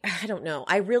I don't know.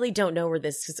 I really don't know what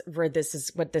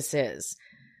this is.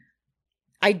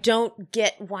 I don't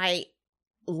get why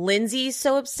Lindsay's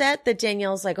so upset that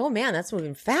Danielle's like, oh man, that's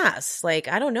moving fast. Like,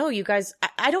 I don't know, you guys,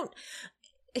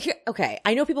 okay.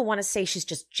 I know people want to say she's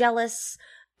just jealous.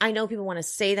 I know people want to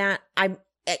say that. I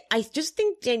just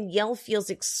think Danielle feels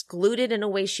excluded in a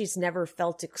way she's never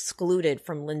felt excluded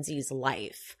from Lindsay's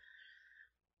life.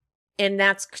 And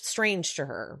that's strange to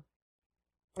her.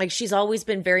 Like, she's always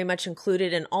been very much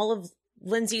included in all of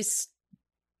Lindsay's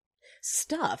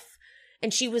stuff.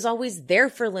 And she was always there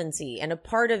for Lindsay and a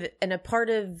part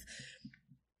of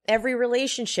every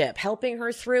relationship, helping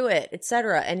her through it,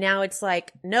 etc. And now it's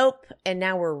like, nope. And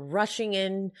now we're rushing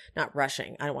in, not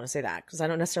rushing. I don't want to say that because I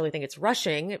don't necessarily think it's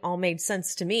rushing. It all made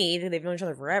sense to me. They've known each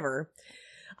other forever.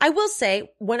 I will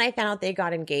say, when I found out they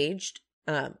got engaged,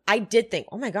 I did think,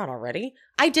 oh my God, already?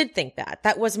 I did think that.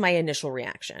 That was my initial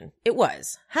reaction. It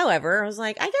was. However, I was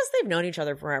like, I guess they've known each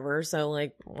other forever. So,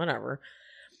 like, whatever.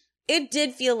 It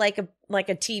did feel like a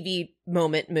TV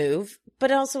moment move, but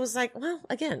it also was like, well,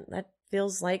 again, that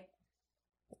feels like,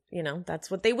 you know, that's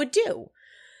what they would do.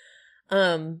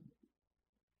 I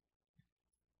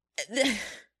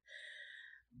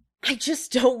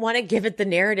just don't want to give it the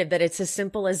narrative that it's as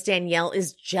simple as Danielle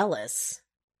is jealous.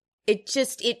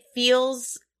 It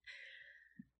feels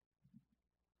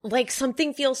like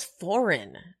something feels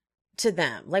foreign to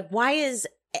them. Like, why is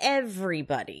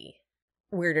everybody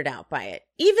weirded out by it?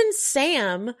 Even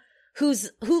Sam, who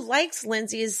likes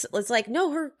Lindsay, is like,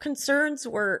 no, her concerns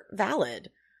were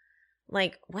valid.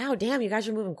 Like, wow, damn, you guys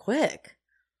are moving quick.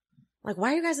 Like,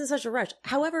 why are you guys in such a rush?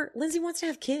 However, Lindsay wants to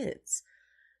have kids.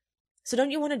 So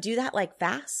don't you want to do that, like,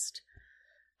 fast?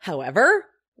 However,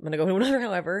 I'm going to go to another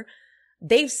however.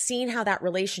 They've seen how that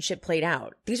relationship played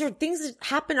out. These are things that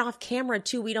happen off camera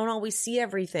too. We don't always see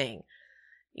everything.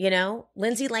 You know,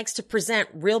 Lindsay likes to present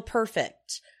real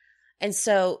perfect. And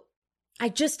so I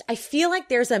feel like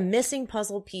there's a missing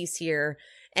puzzle piece here.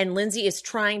 And Lindsay is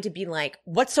trying to be like,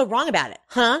 what's so wrong about it?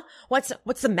 Huh? What's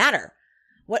the matter?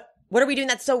 What are we doing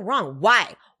that's so wrong?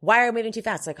 Why are we moving too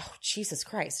fast? Like, oh, Jesus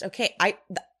Christ. Okay.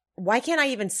 Why can't I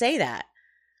even say that?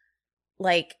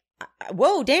 Like,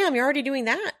 whoa, damn, you're already doing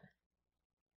that.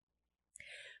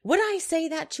 Would I say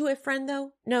that to a friend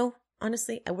though? No,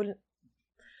 honestly, I wouldn't.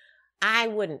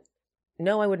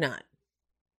 No, I would not.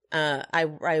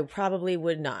 I probably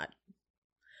would not.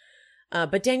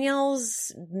 But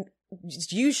Danielle's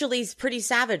usually pretty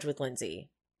savage with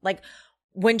Lindsay. Like,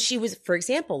 when she was, for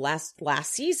example, last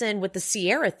season with the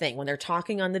Sierra thing, when they're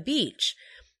talking on the beach,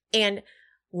 and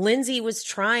Lindsay was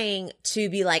trying to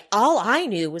be like, all I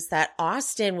knew was that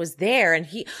Austin was there and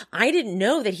I didn't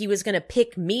know that he was going to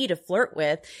pick me to flirt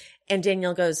with. And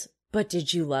Danielle goes, but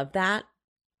did you love that?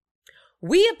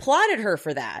 We applauded her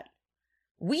for that.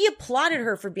 We applauded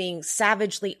her for being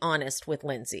savagely honest with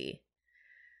Lindsay.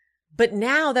 But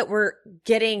now that we're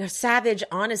getting savage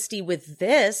honesty with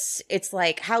this, it's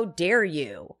like, how dare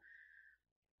you?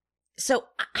 So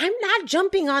I'm not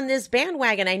jumping on this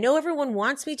bandwagon. I know everyone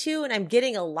wants me to, and I'm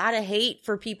getting a lot of hate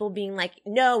for people being like,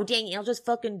 no, Danielle's just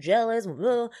fucking jealous.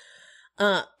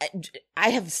 I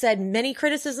have said many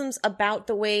criticisms about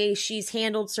the way she's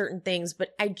handled certain things,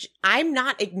 but I'm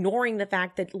not ignoring the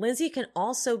fact that Lindsay can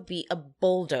also be a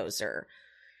bulldozer.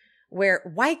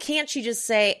 Why can't she just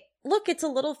say, look, it's a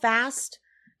little fast.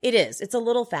 It is. It's a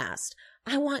little fast.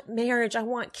 I want marriage. I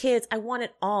want kids. I want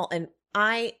it all. And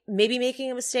I may be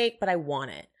making a mistake, but I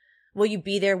want it. Will you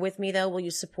be there with me though? Will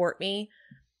you support me?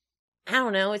 I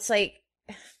don't know. It's like,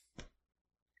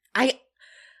 I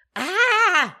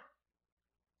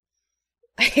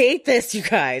hate this, you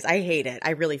guys. I hate it.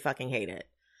 I really fucking hate it.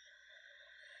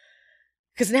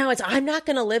 Because now I'm not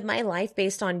going to live my life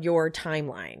based on your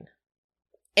timeline.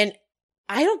 And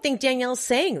I don't think Danielle's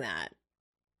saying that.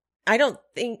 I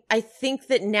think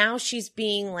that now she's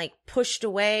being like pushed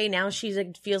away. Now she's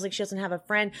like, feels like she doesn't have a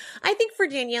friend. I think for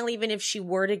Danielle, even if she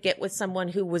were to get with someone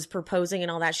who was proposing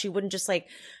and all that, she wouldn't just like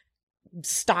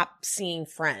stop seeing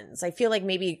friends. I feel like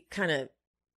maybe kind of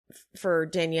for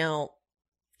Danielle,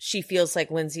 she feels like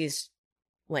Lindsay's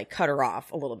like cut her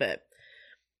off a little bit.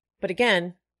 But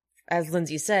again, as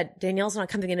Lindsay said, Danielle's not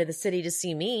coming into the city to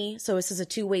see me. So this is a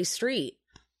two-way street.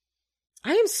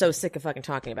 I am so sick of fucking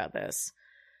talking about this.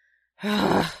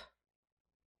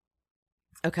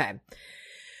 Okay.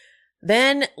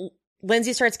 Then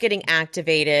Lindsay starts getting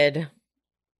activated.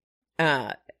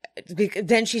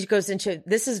 Then she goes into,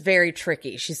 this is very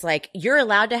tricky. She's like, you're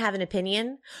allowed to have an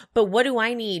opinion, but what do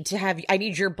I need to have? I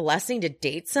need your blessing to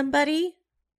date somebody.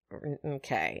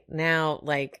 Okay. Now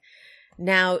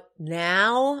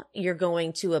you're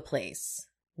going to a place.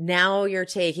 Now you're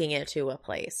taking it to a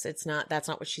place. That's not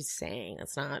what she's saying.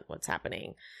 That's not what's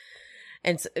happening.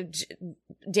 And so,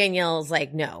 Danielle's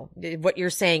like, no, what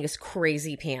you're saying is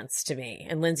crazy pants to me.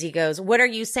 And Lindsay goes, what are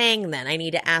you saying then? I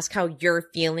need to ask how you're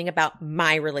feeling about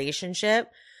my relationship.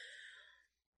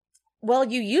 Well,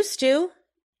 you used to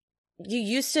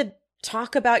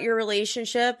talk about your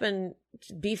relationship and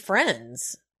be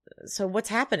friends. So what's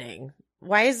happening?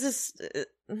 Why is this?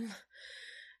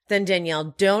 Then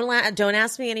Danielle, don't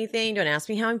ask me anything. Don't ask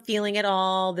me how I'm feeling at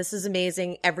all. This is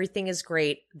amazing. Everything is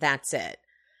great. That's it.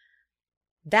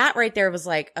 That right there was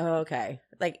like, oh, okay.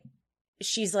 Like,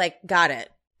 she's like, got it.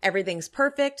 Everything's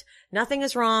perfect. Nothing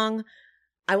is wrong.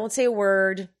 I won't say a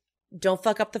word. Don't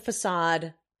fuck up the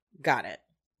facade. Got it.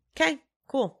 Okay,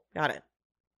 cool. Got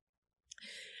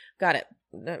it.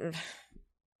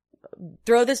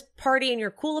 Throw this party in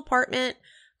your cool apartment.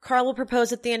 Carl will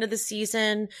propose at the end of the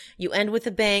season. You end with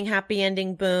a bang. Happy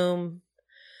ending. Boom.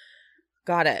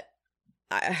 Got it.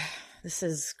 This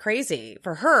is crazy.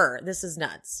 For her, this is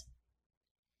nuts.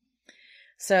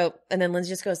 So, and then Lindsay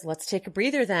just goes, let's take a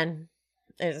breather then.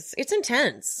 It's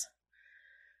intense.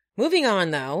 Moving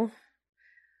on though,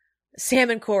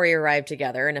 Sam and Corey arrived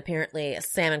together, and apparently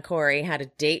Sam and Corey had a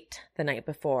date the night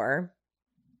before.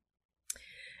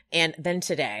 And then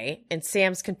today, and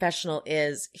Sam's confessional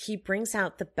is, he brings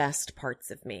out the best parts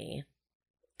of me.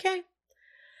 Okay.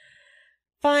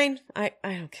 Fine. I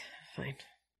don't care. Fine.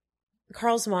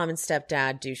 Carl's mom and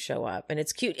stepdad do show up, and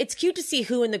it's cute. It's cute to see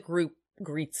who in the group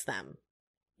greets them.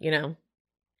 You know?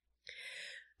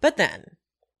 But then,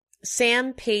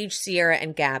 Sam, Paige, Sierra,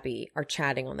 and Gabby are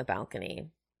chatting on the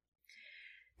balcony.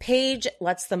 Paige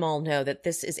lets them all know that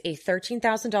this is a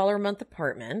 $13,000 a month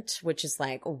apartment, which is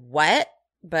like, what?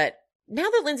 But now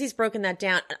that Lindsay's broken that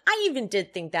down, and I even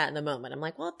did think that in the moment. I'm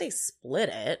like, well, if they split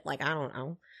it, like, I don't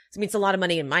know. I mean, it's a lot of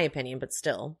money in my opinion, but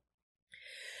still.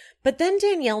 But then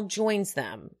Danielle joins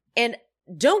them. And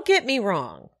don't get me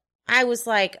wrong. I was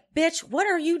like, bitch, what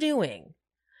are you doing?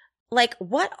 Like,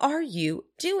 what are you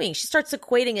doing? She starts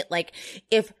equating it like,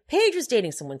 if Paige was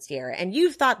dating someone, Sierra, and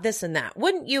you thought this and that,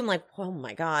 wouldn't you? I'm like, oh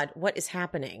my God, what is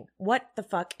happening? What the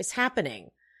fuck is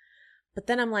happening? But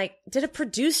then I'm like, did a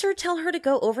producer tell her to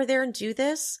go over there and do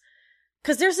this?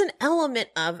 Because there's an element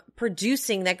of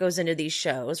producing that goes into these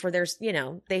shows where there's, you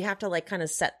know, they have to like kind of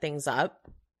set things up.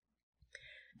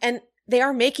 And they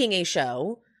are making a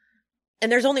show, and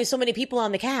there's only so many people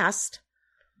on the cast.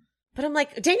 But I'm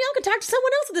like, Danielle could talk to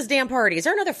someone else at this damn party. Is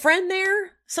there another friend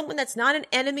there? Someone that's not an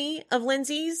enemy of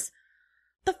Lindsay's?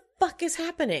 The fuck is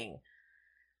happening?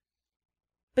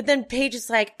 But then Paige is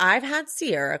like, I've had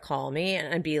Sierra call me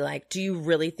and be like, do you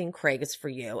really think Craig is for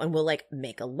you? And we'll like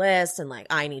make a list and like,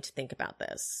 I need to think about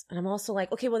this. And I'm also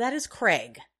like, okay, well, that is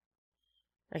Craig.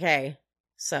 Okay.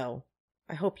 So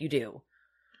I hope you do.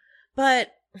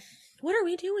 But what are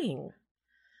we doing?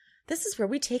 This is where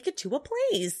we take it to a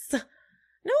place.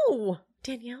 No,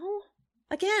 Danielle.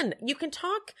 Again, you can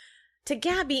talk to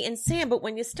Gabby and Sam, but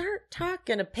when you start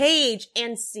talking to Paige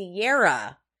and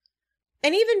Sierra,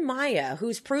 and even Maya,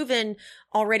 who's proven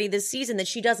already this season that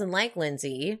she doesn't like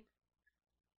Lindsay,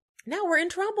 now we're in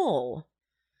trouble.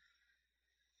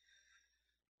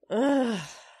 Ugh.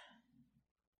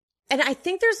 And I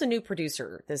think there's a new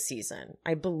producer this season.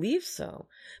 I believe so.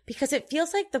 Because it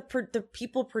feels like the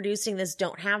people producing this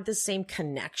don't have the same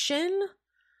connection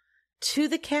to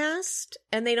the cast,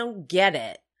 and they don't get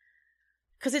it.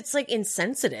 Because it's like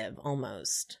insensitive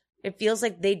almost. It feels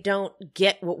like they don't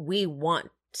get what we want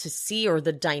to see or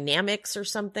the dynamics or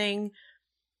something.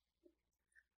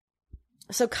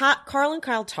 So Carl and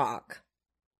Kyle talk.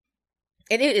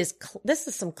 And this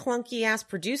is some clunky ass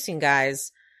producing,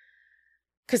 guys.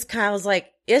 Because Kyle's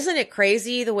like, isn't it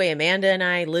crazy the way Amanda and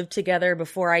I lived together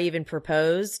before I even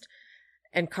proposed?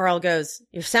 And Carl goes,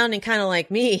 you're sounding kind of like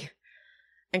me.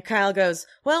 And Kyle goes,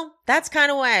 well, that's kind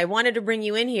of why I wanted to bring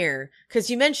you in here. Because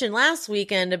you mentioned last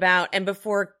weekend about, and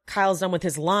before Kyle's done with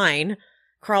his line,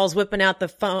 Carl's whipping out the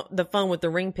phone with the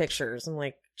ring pictures. I'm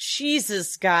like,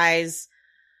 Jesus, guys.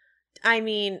 I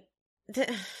mean,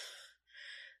 I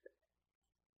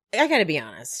gotta be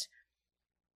honest.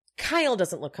 Kyle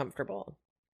doesn't look comfortable.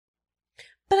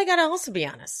 But I gotta also be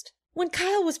honest. When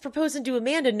Kyle was proposing to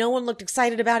Amanda, no one looked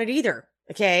excited about it either.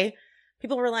 Okay?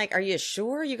 People were like, are you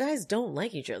sure you guys don't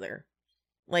like each other?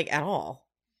 Like, at all.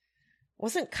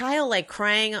 Wasn't Kyle, like,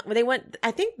 crying?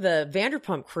 I think the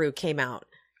Vanderpump crew came out.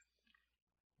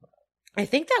 I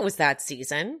think that was that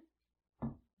season.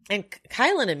 And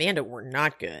Kyle and Amanda were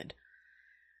not good.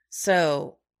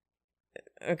 So,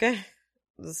 okay.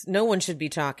 No one should be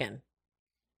talking.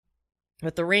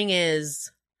 But the ring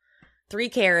is 3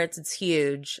 carats. It's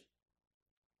huge.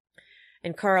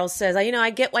 And Carl says,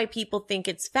 I get why people think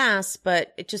it's fast,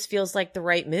 but it just feels like the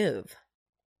right move.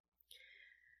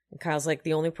 And Kyle's like,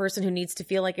 the only person who needs to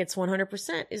feel like it's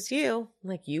 100% is you. I'm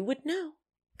like, you would know,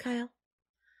 Kyle.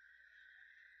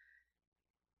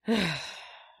 All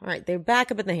right, they're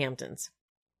back up in the Hamptons.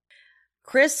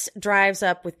 Chris drives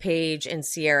up with Paige and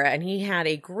Sierra, and he had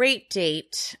a great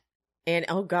date. And,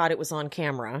 oh God, it was on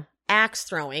camera. Axe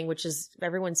throwing, which is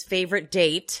everyone's favorite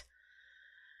date.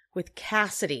 With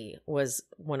Cassidy was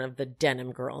one of the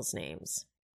Denim girls' names.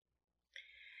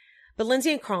 But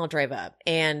Lindsay and Carl drive up,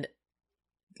 and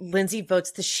Lindsay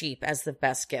votes the sheep as the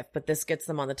best gift, but this gets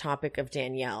them on the topic of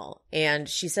Danielle. And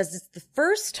she says it's the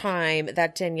first time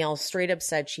that Danielle straight up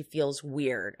said she feels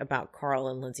weird about Carl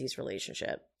and Lindsay's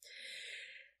relationship.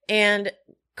 And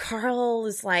Carl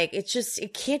is like, it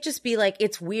can't just be like,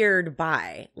 it's weird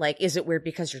by. Like, is it weird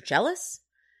because you're jealous?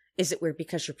 Is it weird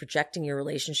because you're projecting your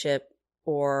relationship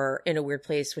or in a weird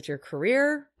place with your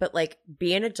career? But like,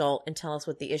 be an adult and tell us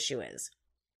what the issue is.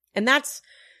 And that's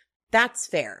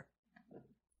fair.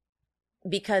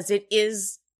 Because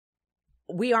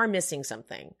we are missing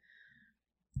something.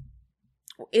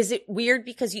 Is it weird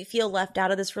because you feel left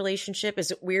out of this relationship? Is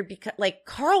it weird because, like,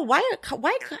 Carl, why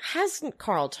hasn't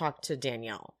Carl talked to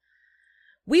Danielle?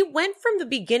 We went from the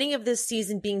beginning of this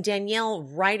season being Danielle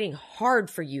riding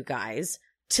hard for you guys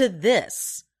to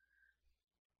this.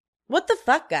 What the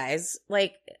fuck, guys?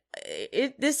 Like,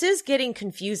 this is getting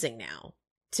confusing now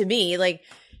to me. Like,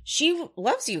 she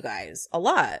loves you guys a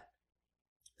lot.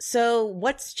 So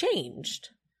what's changed?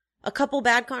 A couple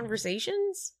bad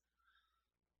conversations?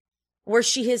 Where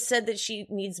she has said that she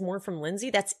needs more from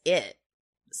Lindsay? That's it.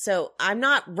 So I'm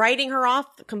not writing her off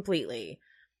completely.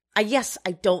 Yes,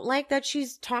 I don't like that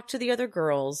she's talked to the other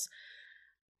girls.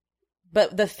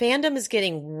 But the fandom is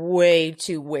getting way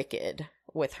too wicked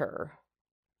with her.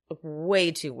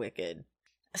 Way too wicked.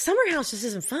 Summer House just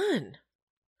isn't fun.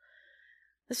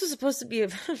 This was supposed to be a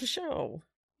fun show.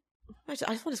 I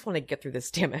just want to get through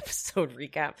this damn episode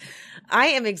recap. I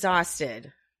am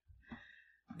exhausted.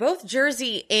 Both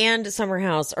Jersey and Summer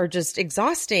House are just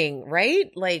exhausting, right?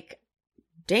 Like,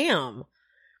 damn.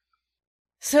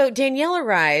 So Danielle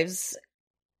arrives.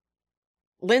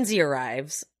 Lindsay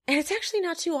arrives. And it's actually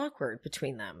not too awkward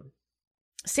between them.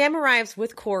 Sam arrives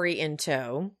with Corey in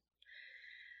tow.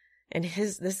 And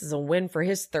this is a win for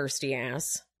his thirsty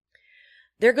ass.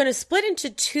 They're going to split into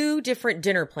 2 different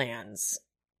dinner plans.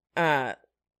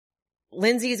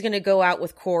 Lindsay's going to go out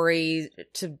with Corey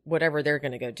to whatever they're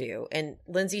going to go do. And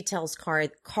Lindsay tells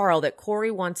Carl that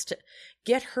Corey wants to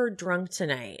get her drunk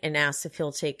tonight and asks if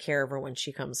he'll take care of her when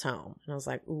she comes home. And I was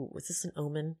like, ooh, is this an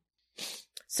omen?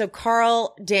 So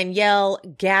Carl, Danielle,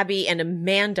 Gabby, and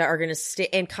Amanda are going to stay,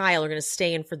 and Kyle are going to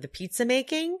stay in for the pizza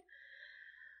making.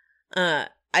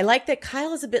 I like that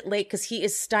Kyle is a bit late because he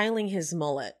is styling his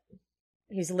mullet.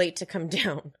 He's late to come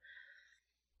down.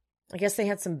 I guess they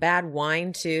had some bad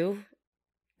wine too.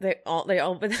 They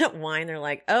open that wine. They're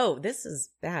like, oh, this is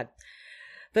bad.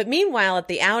 But meanwhile, at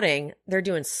the outing, they're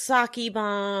doing sake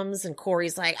bombs. And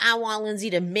Corey's like, I want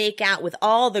Lindsay to make out with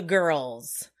all the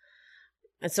girls.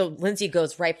 And so Lindsay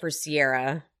goes right for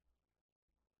Sierra.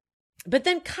 But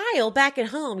then Kyle, back at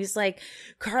home, he's like,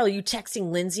 Carl, you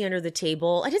texting Lindsay under the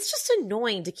table? And it's just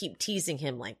annoying to keep teasing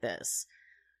him like this.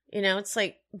 You know, it's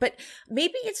like, but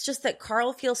maybe it's just that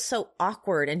Carl feels so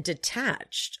awkward and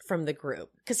detached from the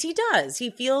group. Because he does. He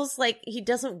feels like he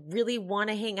doesn't really want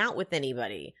to hang out with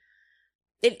anybody.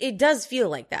 It does feel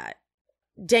like that.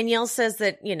 Danielle says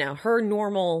that, you know, her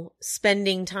normal is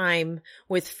spending time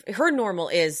with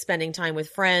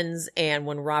friends. And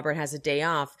when Robert has a day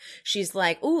off, she's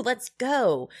like, ooh, let's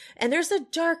go. And there's a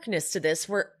darkness to this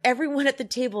where everyone at the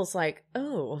table is like,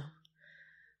 oh,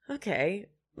 okay.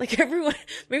 Like everyone,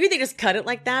 maybe they just cut it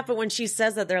like that. But when she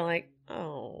says that, they're like,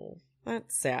 oh,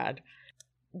 that's sad.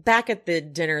 Back at the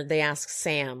dinner, they ask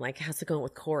Sam, like, how's it going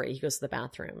with Corey? He goes to the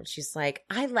bathroom. And she's like,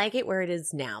 I like it where it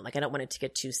is now. Like, I don't want it to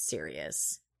get too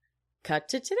serious. Cut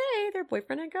to today. They're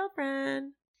boyfriend and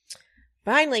girlfriend.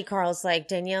 Finally, Carl's like,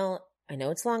 Danielle, I know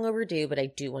it's long overdue, but I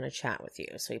do want to chat with you.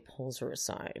 So he pulls her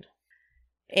aside.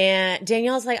 And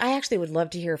Danielle's like, I actually would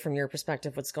love to hear from your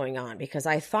perspective what's going on, because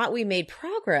I thought we made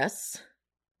progress,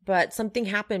 but something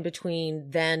happened between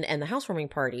then and the housewarming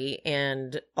party,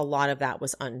 and a lot of that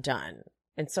was undone.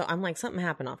 And so I'm like, something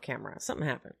happened off camera. Something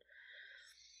happened.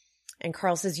 And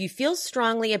Carl says, you feel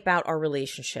strongly about our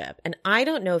relationship. And I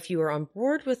don't know if you are on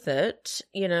board with it.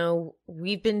 You know,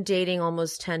 we've been dating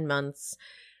almost 10 months.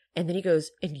 And then he goes,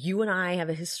 and you and I have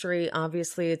a history.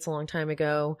 Obviously, it's a long time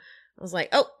ago. I was like,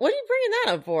 oh, what are you bringing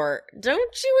that up for?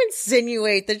 Don't you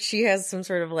insinuate that she has some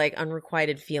sort of like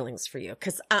unrequited feelings for you?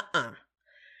 Because And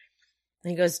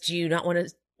he goes, do you not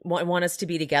want us to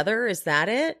be together? Is that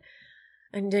it?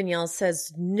 And Danielle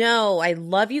says, no, I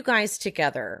love you guys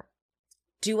together.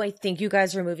 Do I think you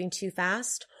guys are moving too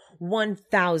fast?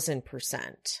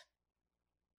 1000%.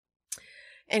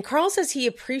 And Carl says he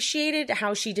appreciated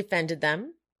how she defended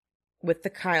them with the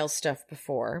Kyle stuff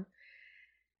before.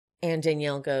 And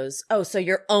Danielle goes, oh, so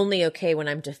you're only okay when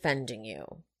I'm defending you.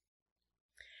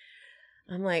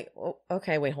 I'm like, oh,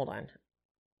 okay, wait, hold on.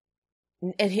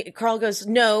 And Carl goes,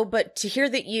 no, but to hear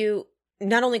that you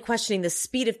not only questioning the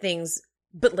speed of things,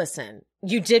 but listen,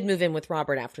 you did move in with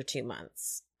Robert after 2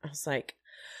 months. I was like,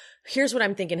 here's what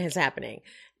I'm thinking is happening.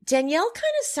 Danielle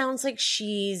kind of sounds like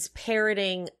she's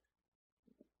parroting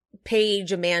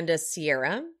Paige, Amanda,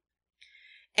 Sierra.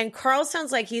 And Carl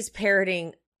sounds like he's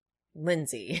parroting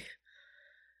Lindsay.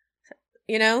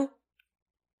 You know?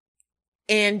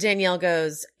 And Danielle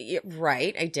goes,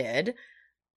 right, I did.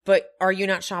 But are you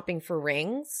not shopping for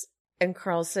rings? And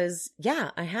Carl says, yeah,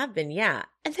 I have been, yeah.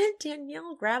 And then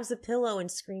Danielle grabs a pillow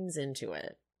and screams into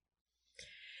it.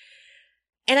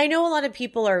 And I know a lot of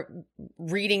people are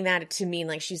reading that to mean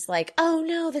like she's like, oh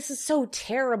no, this is so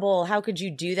terrible. How could you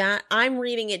do that? I'm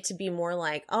reading it to be more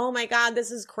like, oh my God,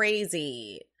 this is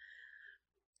crazy.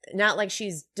 Not like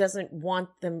she doesn't want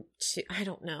them to, I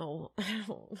don't know.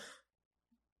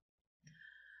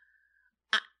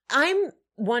 I'm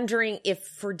wondering if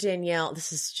for Danielle,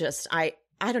 this is just, I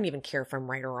don't even care if I'm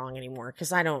right or wrong anymore,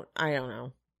 because I don't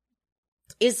know.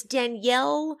 Is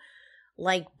Danielle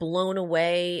like blown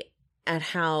away at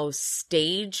how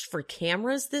staged for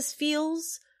cameras this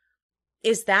feels?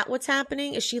 Is that what's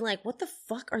happening? Is she like, what the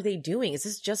fuck are they doing? Is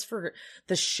this just for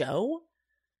the show?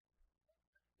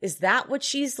 Is that what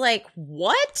she's like?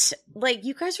 What? Like,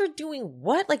 you guys are doing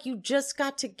what? Like, you just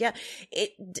got to get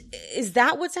it. Is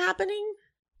that what's happening?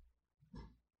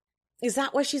 Is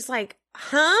that why she's like,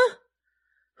 huh?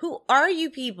 Who are you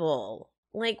people?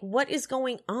 Like, what is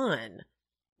going on?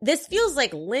 This feels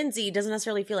like Lindsay doesn't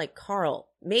necessarily feel like Carl.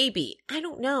 Maybe. I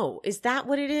don't know. Is that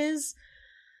what it is?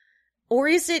 Or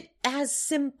is it as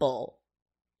simple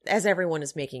as everyone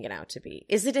is making it out to be?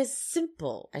 Is it as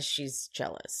simple as she's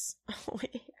jealous?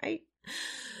 Can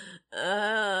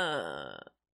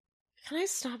I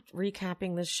stop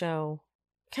recapping this show?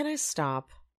 Can I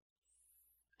stop?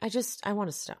 I want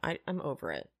to stop. I'm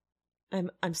over it.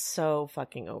 I'm so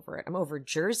fucking over it. I'm over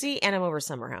Jersey and I'm over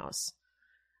Summer House.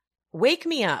 Wake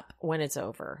me up when it's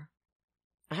over.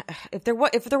 If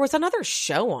there was another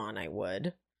show on, I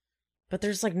would. But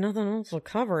there's like nothing else to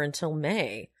cover until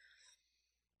May.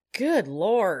 Good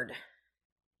Lord.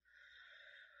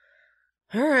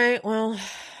 All right, well,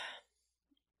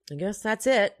 I guess that's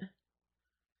it.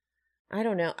 I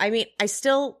don't know. I mean, I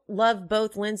still love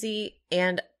both Lindsay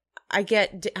and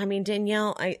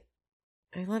Danielle, I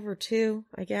love her too,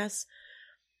 I guess.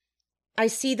 I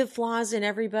see the flaws in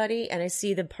everybody and I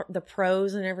see the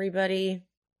pros in everybody.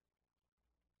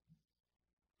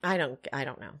 I don't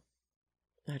know.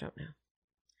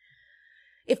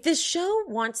 If this show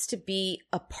wants to be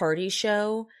a party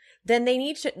show, then they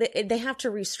have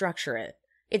to restructure it.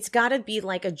 It's got to be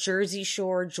like a Jersey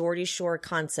Shore, Geordie Shore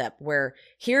concept where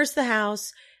here's the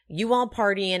house, You all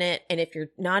party in it, and if you're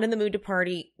not in the mood to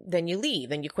party, then you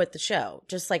leave and you quit the show.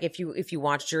 Just like if you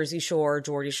watch Jersey Shore,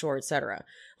 Geordie Shore, etc.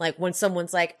 Like when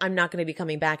someone's like, I'm not going to be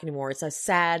coming back anymore, it's a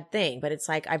sad thing, but it's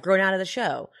like, I've grown out of the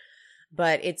show.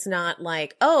 But it's not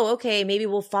like, oh, okay, maybe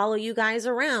we'll follow you guys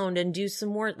around and do some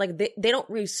more. Like they don't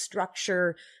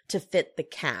restructure to fit the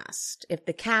cast. If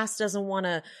the cast doesn't want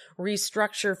to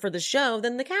restructure for the show,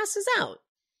 then the cast is out.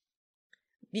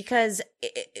 Because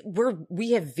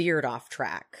we have veered off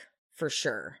track for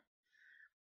sure.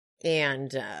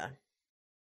 And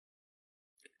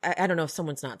I don't know if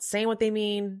someone's not saying what they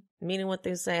meaning what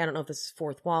they say. I don't know if this is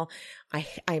fourth wall.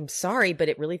 I'm sorry, but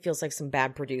it really feels like some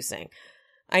bad producing.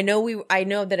 I know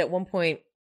that at one point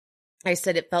I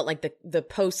said it felt like the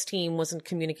post team wasn't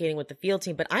communicating with the field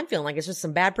team, but I'm feeling like it's just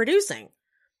some bad producing.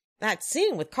 That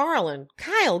scene with Carl and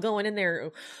Kyle going in there.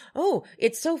 Oh,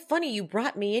 it's so funny you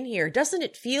brought me in here. Doesn't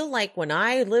it feel like when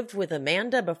I lived with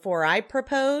Amanda before I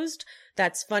proposed?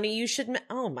 That's funny. You should.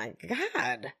 Oh my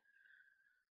God.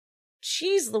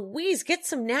 Jeez Louise, get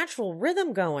some natural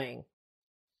rhythm going.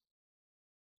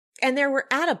 And they were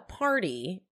at a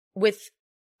party with,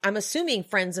 I'm assuming,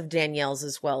 friends of Danielle's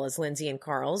as well as Lindsay and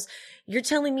Carl's. You're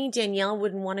telling me Danielle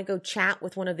wouldn't want to go chat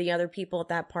with one of the other people at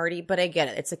that party? But I get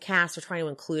it. It's a cast. They're trying to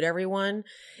include everyone.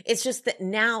 It's just that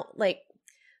now, like,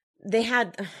 they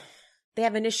have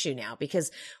an issue now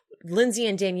because Lindsay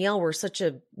and Danielle were such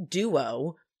a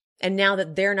duo. And now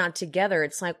that they're not together,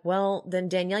 it's like, well, then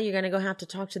Danielle, you're going to go have to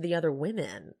talk to the other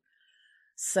women.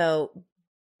 So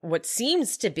what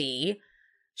seems to be,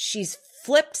 she's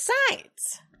flipped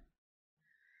sides.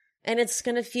 And it's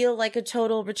going to feel like a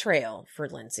total betrayal for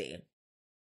Lindsay.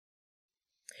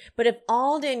 But if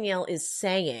all Danielle is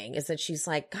saying is that she's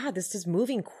like, God, this is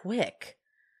moving quick.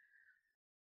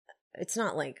 It's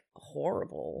not like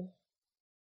horrible.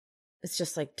 It's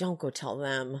just like, don't go tell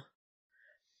them.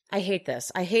 I hate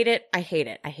this. I hate it. I hate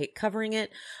it. I hate covering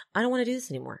it. I don't want to do this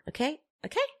anymore. Okay?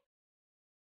 Okay?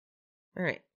 All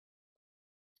right.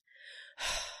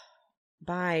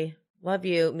 Bye. Love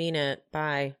you. Mean it.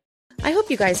 Bye. I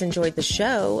hope you guys enjoyed the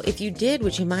show. If you did,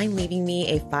 would you mind leaving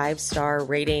me a 5-star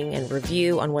rating and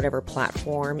review on whatever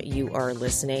platform you are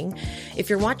listening? If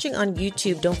you're watching on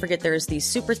YouTube, don't forget there's the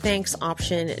super thanks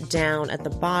option down at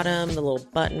the bottom, the little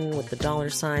button with the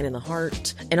 $ and the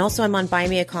heart. And also I'm on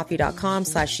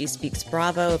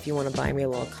buymeacoffee.com/SheSpeaksBravo if you want to buy me a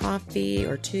little coffee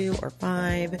or 2 or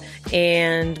 5.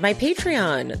 And my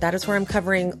Patreon, that is where I'm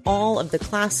covering all of the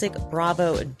classic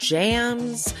Bravo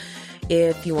jams.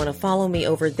 If you want to follow me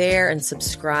over there and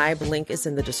subscribe, link is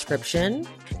in the description.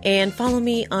 And follow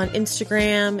me on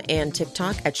Instagram and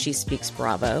TikTok at She Speaks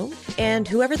Bravo. And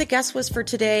whoever the guest was for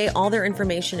today, all their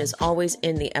information is always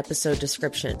in the episode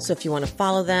description. So if you want to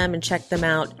follow them and check them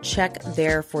out, check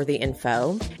there for the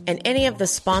info. And any of the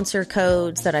sponsor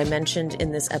codes that I mentioned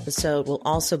in this episode will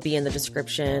also be in the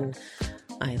description.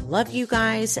 I love you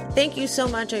guys. Thank you so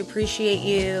much. I appreciate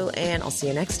you. And I'll see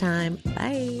you next time.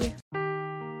 Bye.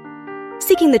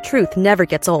 Seeking the truth never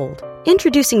gets old.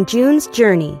 Introducing June's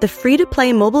Journey, the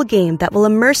free-to-play mobile game that will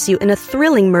immerse you in a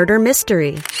thrilling murder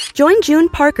mystery. Join June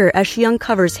Parker as she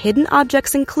uncovers hidden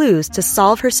objects and clues to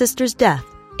solve her sister's death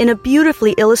in a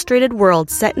beautifully illustrated world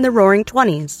set in the Roaring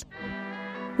 '20s.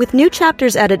 With new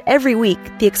chapters added every week,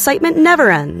 the excitement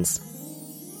never ends.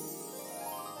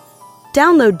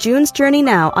 Download June's Journey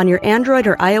now on your Android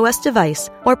or iOS device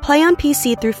or play on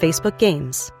PC through Facebook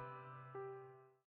Games.